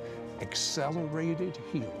book, Accelerated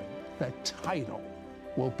Healing, the title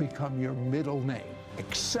will become your middle name.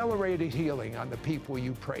 Accelerated Healing on the people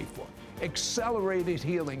you pray for. Accelerated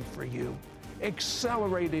Healing for you.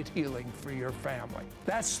 Accelerated healing for your family.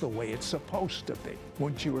 That's the way it's supposed to be.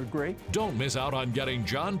 Wouldn't you agree? Don't miss out on getting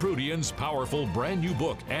John Prudien's powerful brand new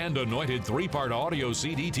book and anointed 3-part audio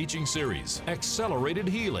CD teaching series, Accelerated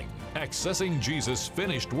Healing, Accessing Jesus'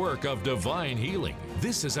 Finished Work of Divine Healing.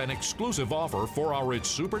 This is an exclusive offer for our It's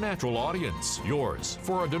Supernatural audience. Yours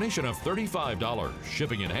for a donation of $35.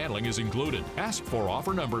 Shipping and handling is included. Ask for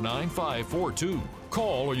offer number 9542.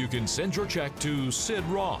 Call or you can send your check to Sid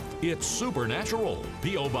Roth. It's Supernatural.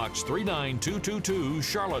 P.O. Box 39222,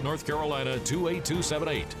 Charlotte, North Carolina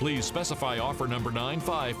 28278. Please specify offer number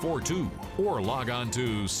 9542 or log on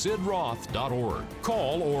to sidroth.org.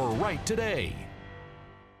 Call or write today.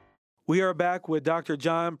 We are back with Dr.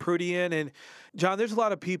 John Prudien. And John, there's a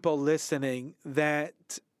lot of people listening that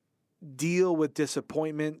deal with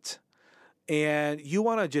disappointment. And you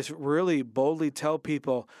want to just really boldly tell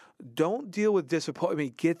people, don't deal with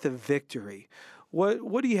disappointment, get the victory. What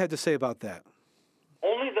do you have to say about that?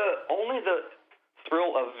 Only the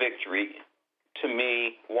thrill of victory, to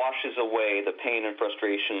me, washes away the pain and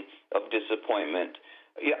frustration of disappointment.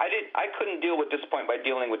 Yeah, I couldn't deal with disappointment by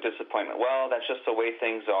dealing with disappointment. Well, that's just the way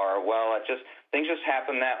things are. Well, things just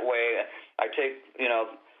happen that way. I take,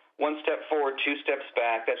 one step forward, 2 steps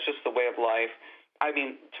back. That's just the way of life. I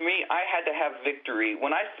mean, to me, I had to have victory.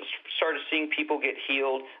 When I started seeing people get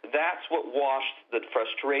healed, that's what washed the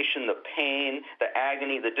frustration, the pain, the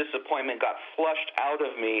agony, the disappointment got flushed out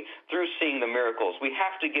of me through seeing the miracles. We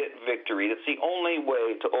have to get victory. That's the only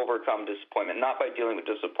way to overcome disappointment, not by dealing with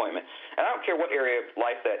disappointment. And I don't care what area of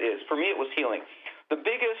life that is. For me, it was healing. The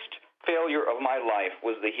biggest failure of my life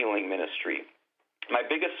was the healing ministry. My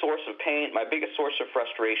biggest source of pain, my biggest source of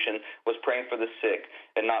frustration was praying for the sick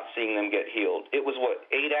and not seeing them get healed. It was what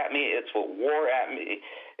ate at me. It's what wore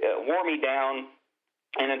me down.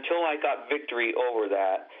 And until I got victory over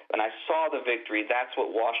that, and I saw the victory, that's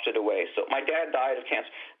what washed it away. So my dad died of cancer.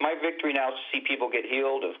 My victory now is to see people get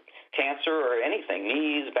healed of cancer or anything,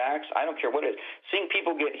 knees, backs, I don't care what it is. Seeing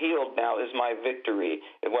people get healed now is my victory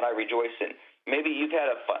and what I rejoice in. Maybe you've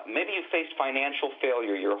faced financial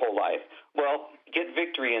failure your whole life. Well, get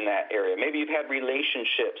victory in that area. Maybe you've had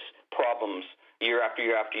relationships problems year after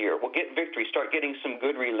year after year. Well, get victory. Start getting some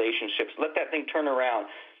good relationships. Let that thing turn around.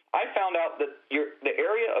 I found out that the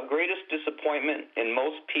area of greatest disappointment in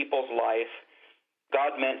most people's life,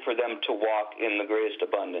 God meant for them to walk in the greatest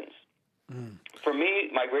abundance. For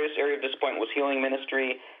me, my greatest area of disappointment was healing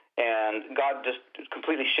ministry. And God just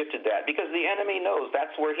completely shifted that because the enemy knows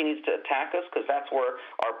that's where he needs to attack us because that's where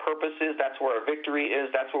our purpose is, that's where our victory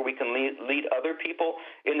is, that's where we can lead other people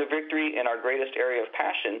into victory in our greatest area of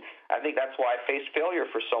passion. I think that's why I faced failure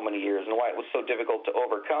for so many years and why it was so difficult to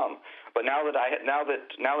overcome. But now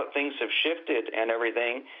that things have shifted and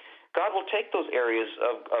everything, God will take those areas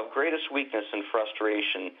of greatest weakness and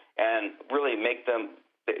frustration and really make them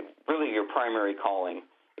really your primary calling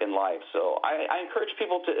in life. So I encourage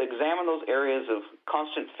people to examine those areas of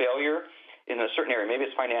constant failure in a certain area. Maybe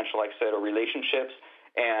it's financial, like I said, or relationships,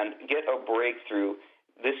 and get a breakthrough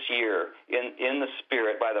this year in the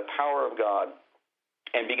Spirit by the power of God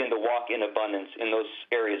and begin to walk in abundance in those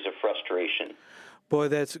areas of frustration. Boy,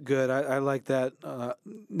 that's good. I like that.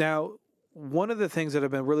 Now, one of the things that I've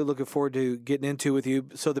been really looking forward to getting into with you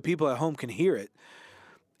so the people at home can hear it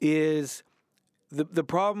is the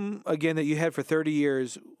problem, again, that you had for 30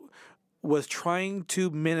 years was trying to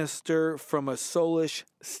minister from a soulish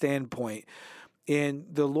standpoint. And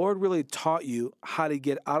the Lord really taught you how to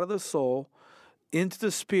get out of the soul into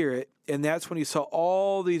the spirit, and that's when you saw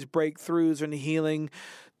all these breakthroughs and healing.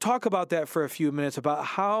 Talk about that for a few minutes, about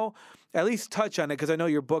how, at least touch on it, because I know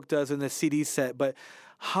your book does in the CD set, but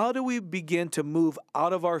how do we begin to move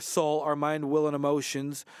out of our soul, our mind, will, and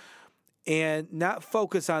emotions, and not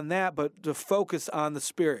focus on that, but to focus on the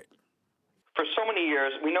spirit? For so many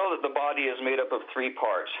years, we know that the body is made up of three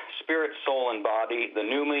parts: spirit, soul, and body. The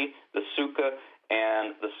pneuma, the sukha,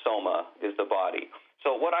 and the soma is the body.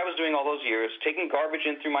 So what I was doing all those years, taking garbage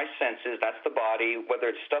in through my senses, that's the body, whether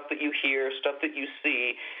it's stuff that you hear, stuff that you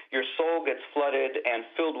see, your soul gets flooded and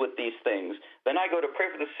filled with these things. Then I go to pray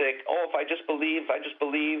for the sick. Oh, if I just believe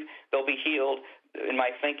they'll be healed. In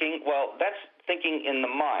my thinking, well, that's thinking in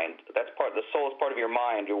the mind. That's part, the soul is part of your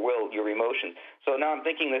mind, your will, your emotions. So now I'm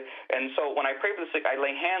thinking that, and so when I pray for the sick, I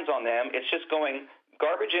lay hands on them. It's just going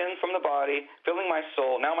garbage in from the body, filling my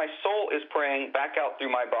soul. Now my soul is praying back out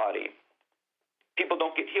through my body. People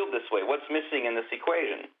don't get healed this way. What's missing in this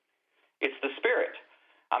equation? It's the spirit.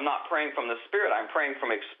 I'm not praying from the spirit. I'm praying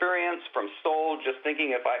from experience, from soul, just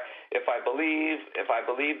thinking if I believe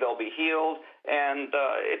they'll be healed, and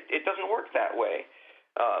it doesn't work that way.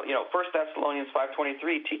 1 Thessalonians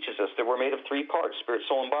 5:23 teaches us that we're made of three parts: spirit,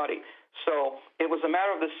 soul, and body. So it was a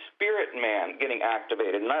matter of the spirit man getting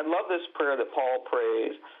activated. And I love this prayer that Paul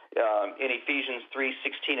prays in Ephesians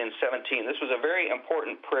 3:16 and 17. This was a very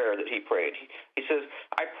important prayer that he prayed. He says,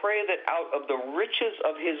 I pray that out of the riches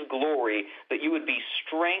of his glory that you would be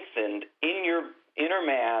strengthened in your inner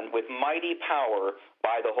man with mighty power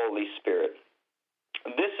by the Holy Spirit.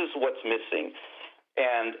 This is what's missing.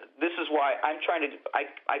 And this is why I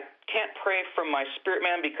can't pray from my spirit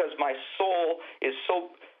man because my soul is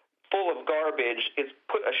so full of garbage. It's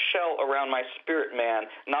put a shell around my spirit man,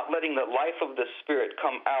 not letting the life of the spirit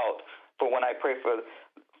come out for when I pray for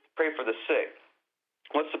the sick.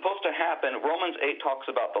 What's supposed to happen, Romans 8 talks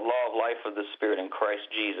about the law of life of the Spirit in Christ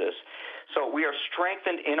Jesus. So we are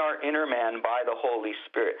strengthened in our inner man by the Holy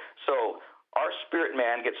Spirit. So our spirit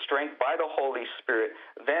man gets strength by the Holy Spirit.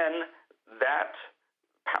 Then that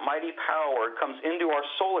mighty power comes into our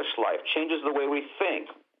soulish life, changes the way we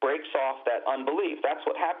think, breaks off that unbelief. That's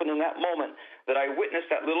what happened in that moment that I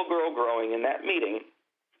witnessed that little girl growing in that meeting.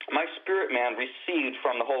 My spirit man received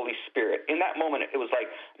from the Holy Spirit. In that moment, it was like,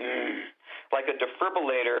 like a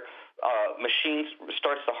defibrillator machine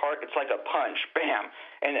starts the heart. It's like a punch, bam.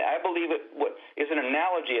 And I believe it is an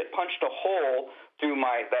analogy. It punched a hole through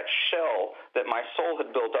that shell that my soul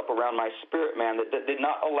had built up around my spirit man that did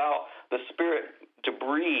not allow the spirit to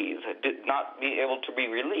breathe, did not be able to be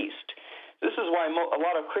released. This is why a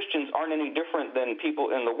lot of Christians aren't any different than people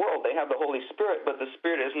in the world. They have the Holy Spirit, but the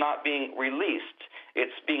Spirit is not being released.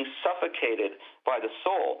 It's being suffocated by the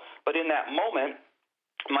soul. But in that moment,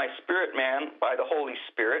 my spirit man, by the Holy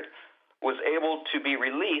Spirit, was able to be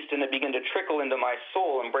released, and it began to trickle into my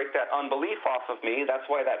soul and break that unbelief off of me. That's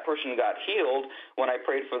why that person got healed when I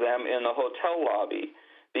prayed for them in the hotel lobby,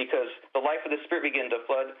 because the life of the Spirit began to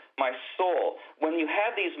flood my soul. When you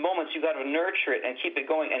have these moments, you got to nurture it and keep it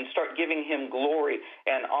going and start giving Him glory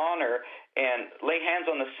and honor and lay hands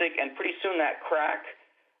on the sick, and pretty soon that crack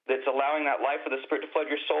that's allowing that life of the Spirit to flood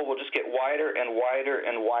your soul will just get wider and wider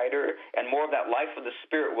and wider, and more of that life of the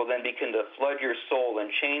Spirit will then begin to flood your soul and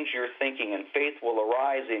change your thinking, and faith will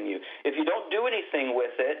arise in you. If you don't do anything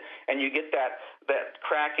with it, and you get that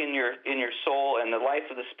crack in your soul, and the life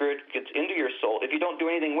of the Spirit gets into your soul, if you don't do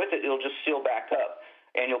anything with it, it'll just seal back up,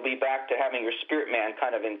 and you'll be back to having your spirit man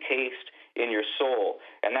kind of encased in your soul,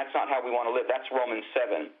 and that's not how we want to live. That's Romans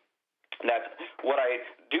 7. That's what I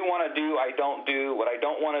do want to do, I don't do. What I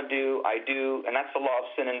don't want to do, I do. And that's the law of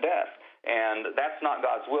sin and death. And that's not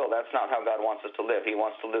God's will. That's not how God wants us to live. He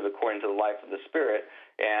wants to live according to the life of the Spirit.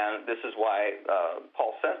 And this is why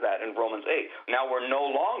Paul says that in Romans 8. Now we're no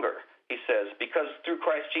longer, he says, because through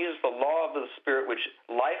Christ Jesus, the law of the Spirit, which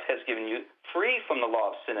life has given you, free from the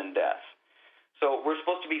law of sin and death. So we're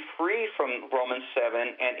supposed to be free from Romans 7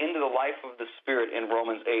 and into the life of the Spirit in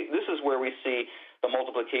Romans 8. This is where we see the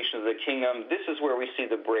multiplication of the kingdom. This is where we see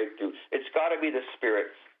the breakthrough. It's got to be the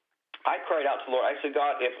Spirit. I cried out to the Lord. I said,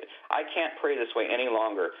 God, if I can't pray this way any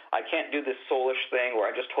longer, I can't do this soulish thing where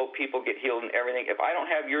I just hope people get healed and everything. If I don't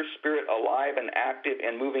have your Spirit alive and active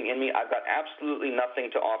and moving in me, I've got absolutely nothing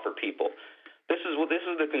to offer people. This is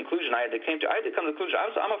the conclusion I had to come to. I had to come to the conclusion.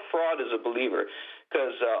 I'm a fraud as a believer,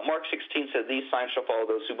 because Mark 16 said, "These signs shall follow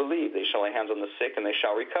those who believe. They shall lay hands on the sick, and they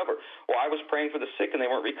shall recover." Well, I was praying for the sick, and they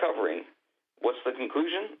weren't recovering. What's the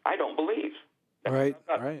conclusion? I don't believe. Right.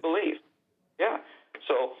 Believe. Yeah.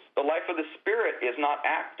 So the life of the Spirit is not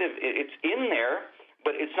active. It's in there,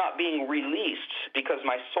 but it's not being released because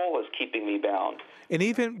my soul is keeping me bound. And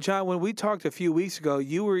even, John, when we talked a few weeks ago,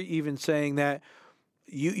 you were even saying that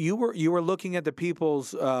you were looking at the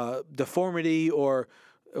people's deformity or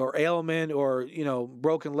ailment or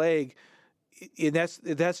broken leg, and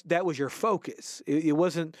that was your focus. It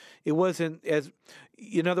wasn't as,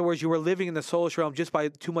 in other words, you were living in the soulish realm just by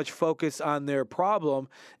too much focus on their problem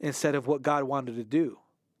instead of what God wanted to do.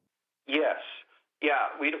 Yes. Yeah,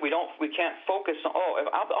 we can't focus on,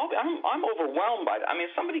 I'm overwhelmed by that. I mean,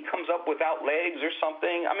 if somebody comes up without legs or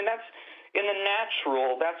something, I mean, that's in the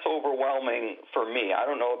natural, that's overwhelming for me. I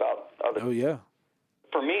don't know about others. Oh yeah.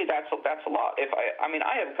 For me, that's a lot.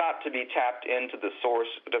 I have got to be tapped into the source,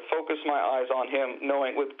 to focus my eyes on Him,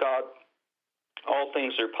 knowing with God all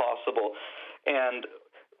things are possible. And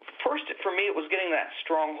first, for me, it was getting that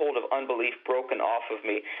stronghold of unbelief broken off of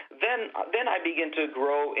me. Then I began to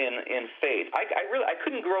grow in faith. I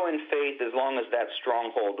couldn't grow in faith as long as that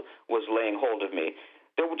stronghold was laying hold of me.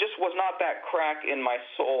 There just was not that crack in my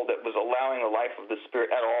soul that was allowing the life of the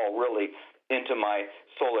Spirit at all, really, into my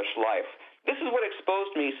soulish life. This is what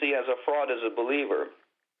exposed me, see, as a fraud, as a believer.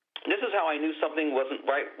 This is how I knew something wasn't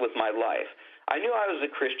right with my life. I knew I was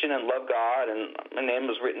a Christian and loved God, and my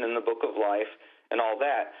name was written in the book of life and all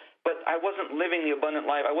that. But I wasn't living the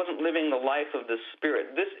abundant life. I wasn't living the life of the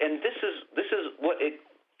Spirit. This is what it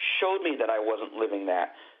showed me, that I wasn't living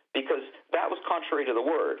that, because that was contrary to the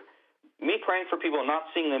Word. Me praying for people and not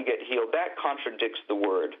seeing them get healed, that contradicts the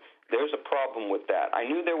Word. There's a problem with that. I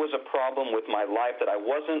knew there was a problem with my life, that I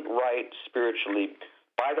wasn't right spiritually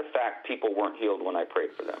by the fact people weren't healed when I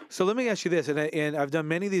prayed for them. So let me ask you this, and I've done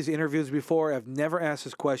many of these interviews before. I've never asked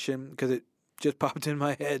this question because it just popped in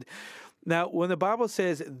my head. Now, when the Bible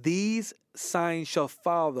says, "These signs shall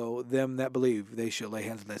follow them that believe," they shall lay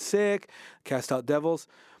hands on the sick, cast out devils.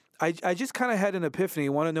 I just kind of had an epiphany. I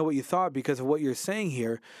want to know what you thought because of what you're saying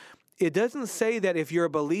here. It doesn't say that if you're a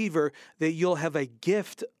believer that you'll have a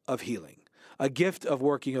gift of healing, a gift of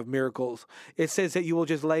working of miracles. It says that you will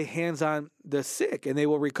just lay hands on the sick and they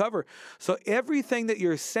will recover. So everything that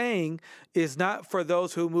you're saying is not for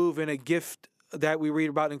those who move in a gift that we read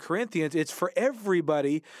about in Corinthians. It's for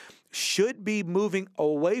everybody. Should be moving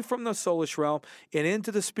away from the soulish realm and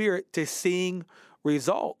into the Spirit to seeing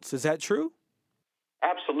results. Is that true?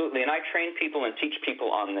 Absolutely, and I train people and teach people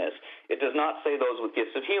on this. It does not say those with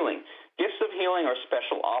gifts of healing. Gifts of healing are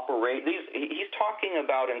special he's talking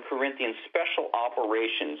about in Corinthians special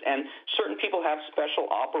operations, and certain people have special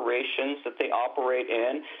operations that they operate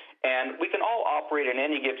in, and we can all operate in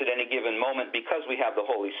any gift at any given moment because we have the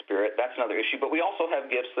Holy Spirit. That's another issue, but we also have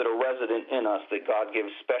gifts that are resident in us that God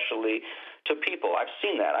gives specially to people. I've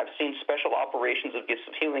seen that. I've seen special operations of gifts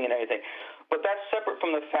of healing and everything, but that's separate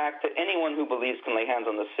from the fact that anyone who believes can lay hands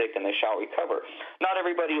on the sick and they shall recover. Not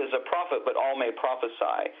everybody is a prophet, but all may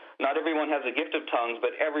prophesy. Not everyone has a gift of tongues,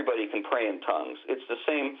 but everybody can pray in tongues. It's the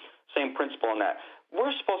same principle in that.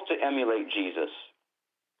 We're supposed to emulate Jesus.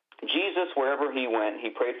 Jesus, wherever he went,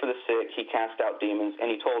 he prayed for the sick, he cast out demons,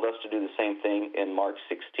 and he told us to do the same thing in Mark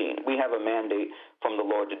 16. We have a mandate from the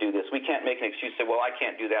Lord to do this. We can't make an excuse and say, well, I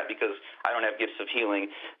can't do that because I don't have gifts of healing.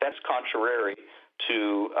 That's contrary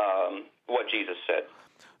to what Jesus said.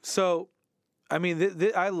 So, I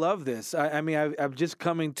mean, I love this. I'm just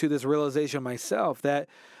coming to this realization myself that,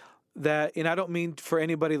 and I don't mean for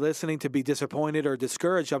anybody listening to be disappointed or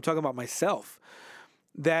discouraged. I'm talking about myself.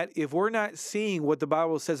 That if we're not seeing what the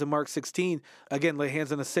Bible says in Mark 16, again, lay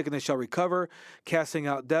hands on the sick and they shall recover, casting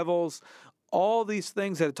out devils, all these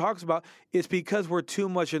things that it talks about, it's because we're too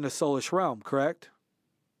much in the soulish realm, correct?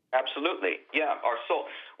 Absolutely. Yeah, our soul.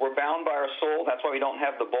 We're bound by our soul. That's why we don't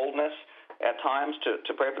have the boldness at times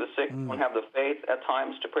to pray for the sick. We don't have the faith at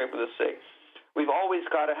times to pray for the sick. We've always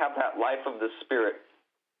got to have that life of the Spirit.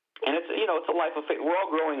 And it's a life of faith. We're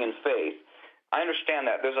all growing in faith. I understand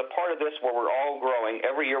that. There's a part of this where we're all growing.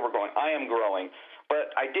 Every year we're growing. I am growing.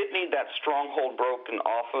 But I did need that stronghold broken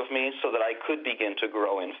off of me so that I could begin to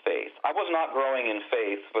grow in faith. I was not growing in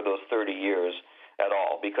faith for those 30 years at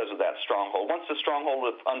all because of that stronghold. Once the stronghold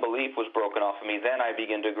of unbelief was broken off of me, then I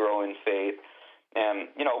began to grow in faith. And,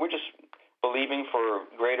 we're just believing for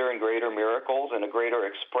greater and greater miracles and a greater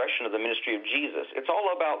expression of the ministry of Jesus. It's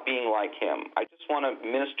all about being like him. I just want to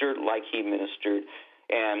minister like he ministered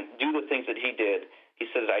and do the things that he did. He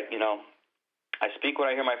says, I speak what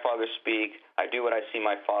I hear my Father speak. I do what I see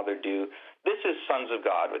my Father do. This is sons of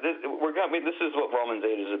God. This is what Romans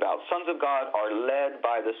 8 is about. Sons of God are led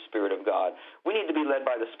by the Spirit of God. We need to be led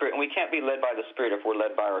by the Spirit, and we can't be led by the Spirit if we're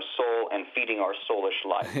led by our soul and feeding our soulish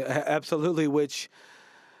life. Absolutely, which,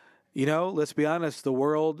 let's be honest, the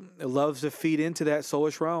world loves to feed into that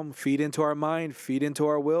soulish realm, feed into our mind, feed into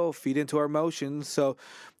our will, feed into our emotions. So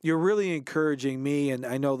you're really encouraging me, and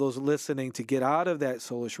I know those listening, to get out of that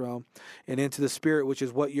soulish realm and into the Spirit, which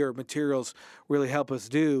is what your materials really help us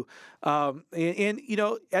do. And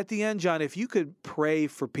at the end, John, if you could pray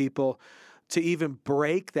for people to even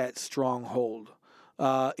break that stronghold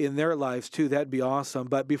in their lives too, that'd be awesome.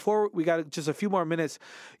 But before we got just a few more minutes,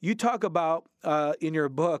 you talk about in your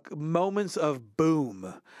book moments of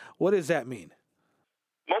boom. What does that mean?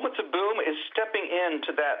 Moments of boom is stepping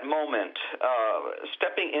into that moment,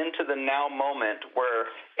 stepping into the now moment where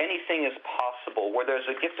anything is possible, where there's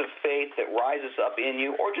a gift of faith that rises up in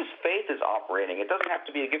you, or just faith is operating. It doesn't have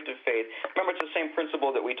to be a gift of faith. Remember, it's the same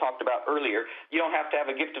principle that we talked about earlier. You don't have to have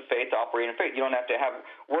a gift of faith to operate in faith. You don't have to have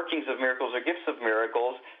workings of miracles or gifts of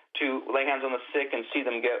miracles to lay hands on the sick and see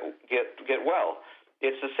them get well.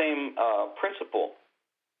 It's the same principle.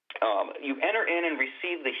 You enter in and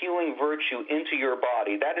receive the healing virtue into your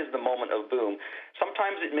body. That is the moment of boom.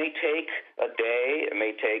 Sometimes it may take a day, it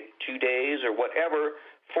may take 2 days or whatever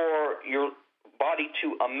for your body to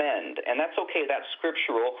amend. And that's okay, that's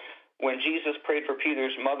scriptural. When Jesus prayed for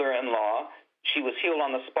Peter's mother-in-law, she was healed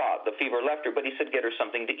on the spot. The fever left her, but he said, get her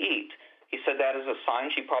something to eat. He said that as a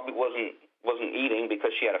sign. She probably wasn't eating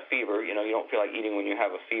because she had a fever. You don't feel like eating when you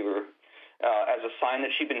have a fever. As a sign that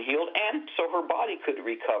she'd been healed, and so her body could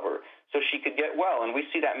recover, so she could get well. And we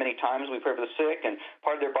see that many times. We pray for the sick, and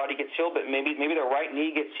part of their body gets healed, but maybe their right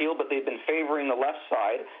knee gets healed, but they've been favoring the left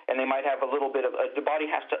side, and they might have a little bit of the body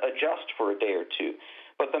has to adjust for a day or two.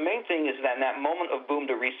 But the main thing is that in that moment of boom,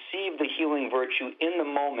 to receive the healing virtue in the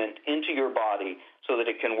moment into your body so that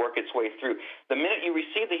it can work its way through. The minute you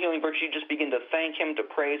receive the healing virtue, you just begin to thank him, to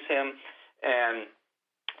praise him,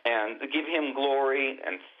 and give him glory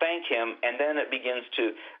and thank him, and then it begins to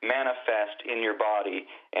manifest in your body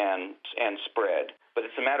and spread. But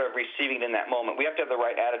it's a matter of receiving it in that moment. We have to have the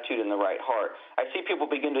right attitude and the right heart. I see people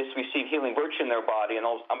begin to receive healing virtue in their body, and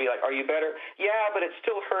I'll be like, are you better? Yeah, but it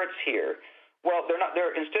still hurts here. Well,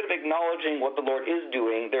 they're instead of acknowledging what the Lord is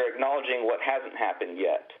doing, they're acknowledging what hasn't happened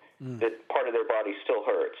yet, that part of their body still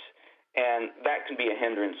hurts. And that can be a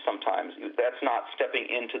hindrance sometimes. That's not stepping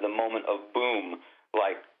into the moment of boom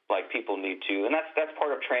like people need to. And that's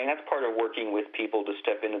part of training. That's part of working with people to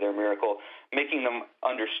step into their miracle, making them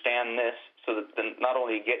understand this so that they not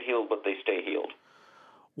only get healed, but they stay healed.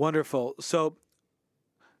 Wonderful. So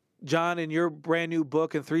John, in your brand new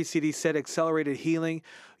book and 3 CD set, Accelerated Healing,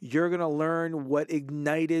 you're going to learn what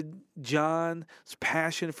ignited John's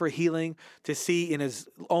passion for healing to see in his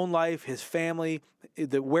own life, his family,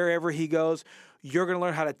 wherever he goes. You're going to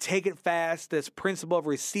learn how to take it fast, this principle of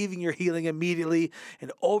receiving your healing immediately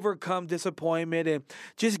and overcome disappointment, and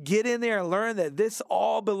just get in there and learn that this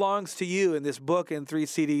all belongs to you in this book and 3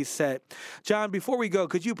 CD set. John, before we go,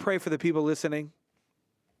 could you pray for the people listening?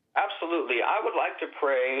 Absolutely. I would like to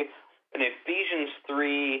pray an Ephesians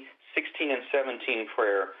 3:16 and 17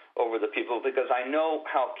 prayer over the people, because I know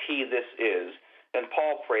how key this is. And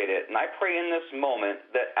Paul prayed it. And I pray in this moment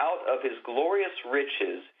that out of his glorious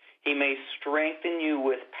riches, he may strengthen you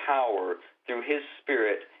with power through his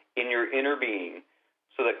Spirit in your inner being,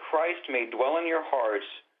 so that Christ may dwell in your hearts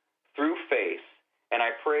through faith. And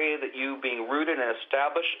I pray that you, being rooted and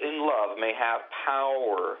established in love, may have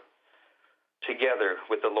power together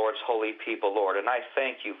with the Lord's holy people, Lord. And I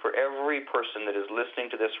thank you for every person that is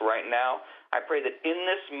listening to this right now. I pray that in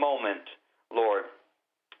this moment, Lord,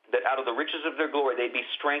 that out of the riches of their glory, they'd be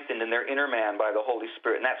strengthened in their inner man by the Holy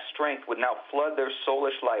Spirit. And that strength would now flood their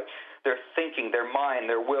soulish life, their thinking, their mind,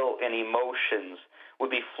 their will, and emotions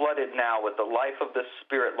would be flooded now with the life of the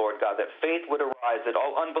Spirit, Lord God, that faith would arise, that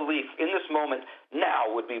all unbelief in this moment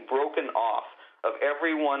now would be broken off of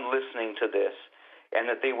everyone listening to this, and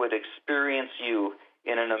that they would experience you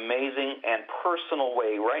in an amazing and personal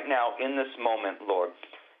way right now in this moment, Lord.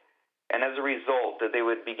 And as a result, that they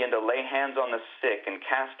would begin to lay hands on the sick and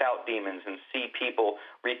cast out demons and see people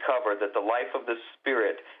recover, that the life of the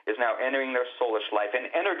Spirit is now entering their soulish life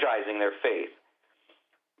and energizing their faith.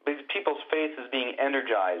 People's faith is being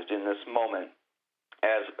energized in this moment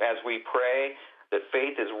as we pray, that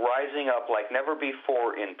faith is rising up like never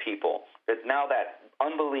before in people, that now that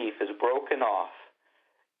unbelief is broken off,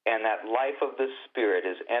 and that life of the Spirit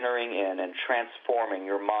is entering in and transforming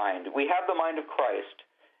your mind. We have the mind of Christ.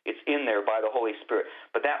 It's in there by the Holy Spirit.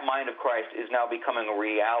 But that mind of Christ is now becoming a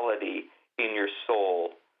reality in your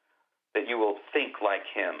soul, that you will think like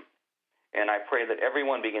him. And I pray that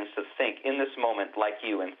everyone begins to think in this moment like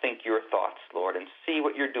you, and think your thoughts, Lord, and see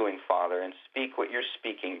what you're doing, Father, and speak what you're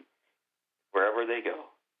speaking wherever they go.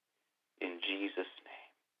 In Jesus'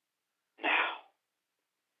 name. Now.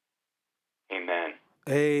 Amen.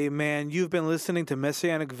 Amen. You've been listening to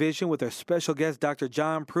Messianic Vision with our special guest, Dr.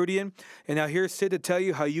 John Prutian. And now here's Sid to tell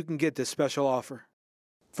you how you can get this special offer.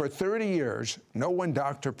 For 30 years, no one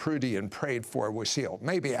Dr. Prutian prayed for was healed.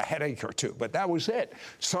 Maybe a headache or two, but that was it.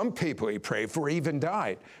 Some people he prayed for even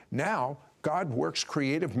died. Now, God works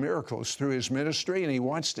creative miracles through his ministry, and he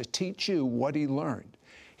wants to teach you what he learned.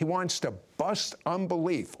 He wants to bust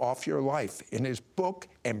unbelief off your life in his book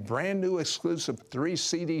and brand new exclusive 3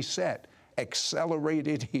 CD set,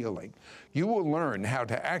 Accelerated Healing. You will learn how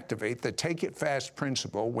to activate the Take It Fast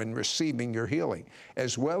principle when receiving your healing,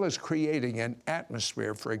 as well as creating an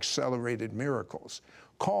atmosphere for accelerated miracles.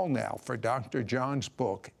 Call now for Dr. John's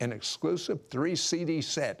book, an exclusive 3 CD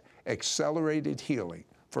set, Accelerated Healing,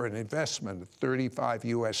 for an investment of $35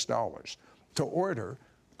 US. To order,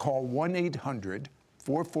 call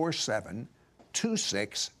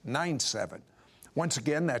 1-800-447-2697. Once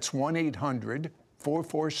again, that's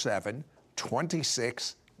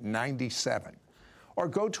 1-800-447-2697. Or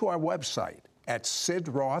go to our website at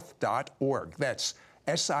sidroth.org. That's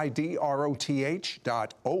SIDROTH.org.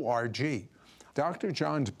 Dr.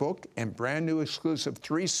 John's book and brand new exclusive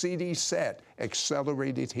 3 CD set,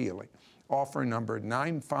 Accelerated Healing, offer number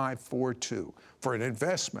 9542, for an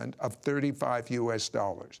investment of $35 US.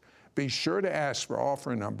 Be sure to ask for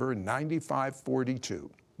offer number 9542.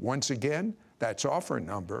 Once again, that's offer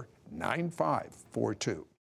number 9542.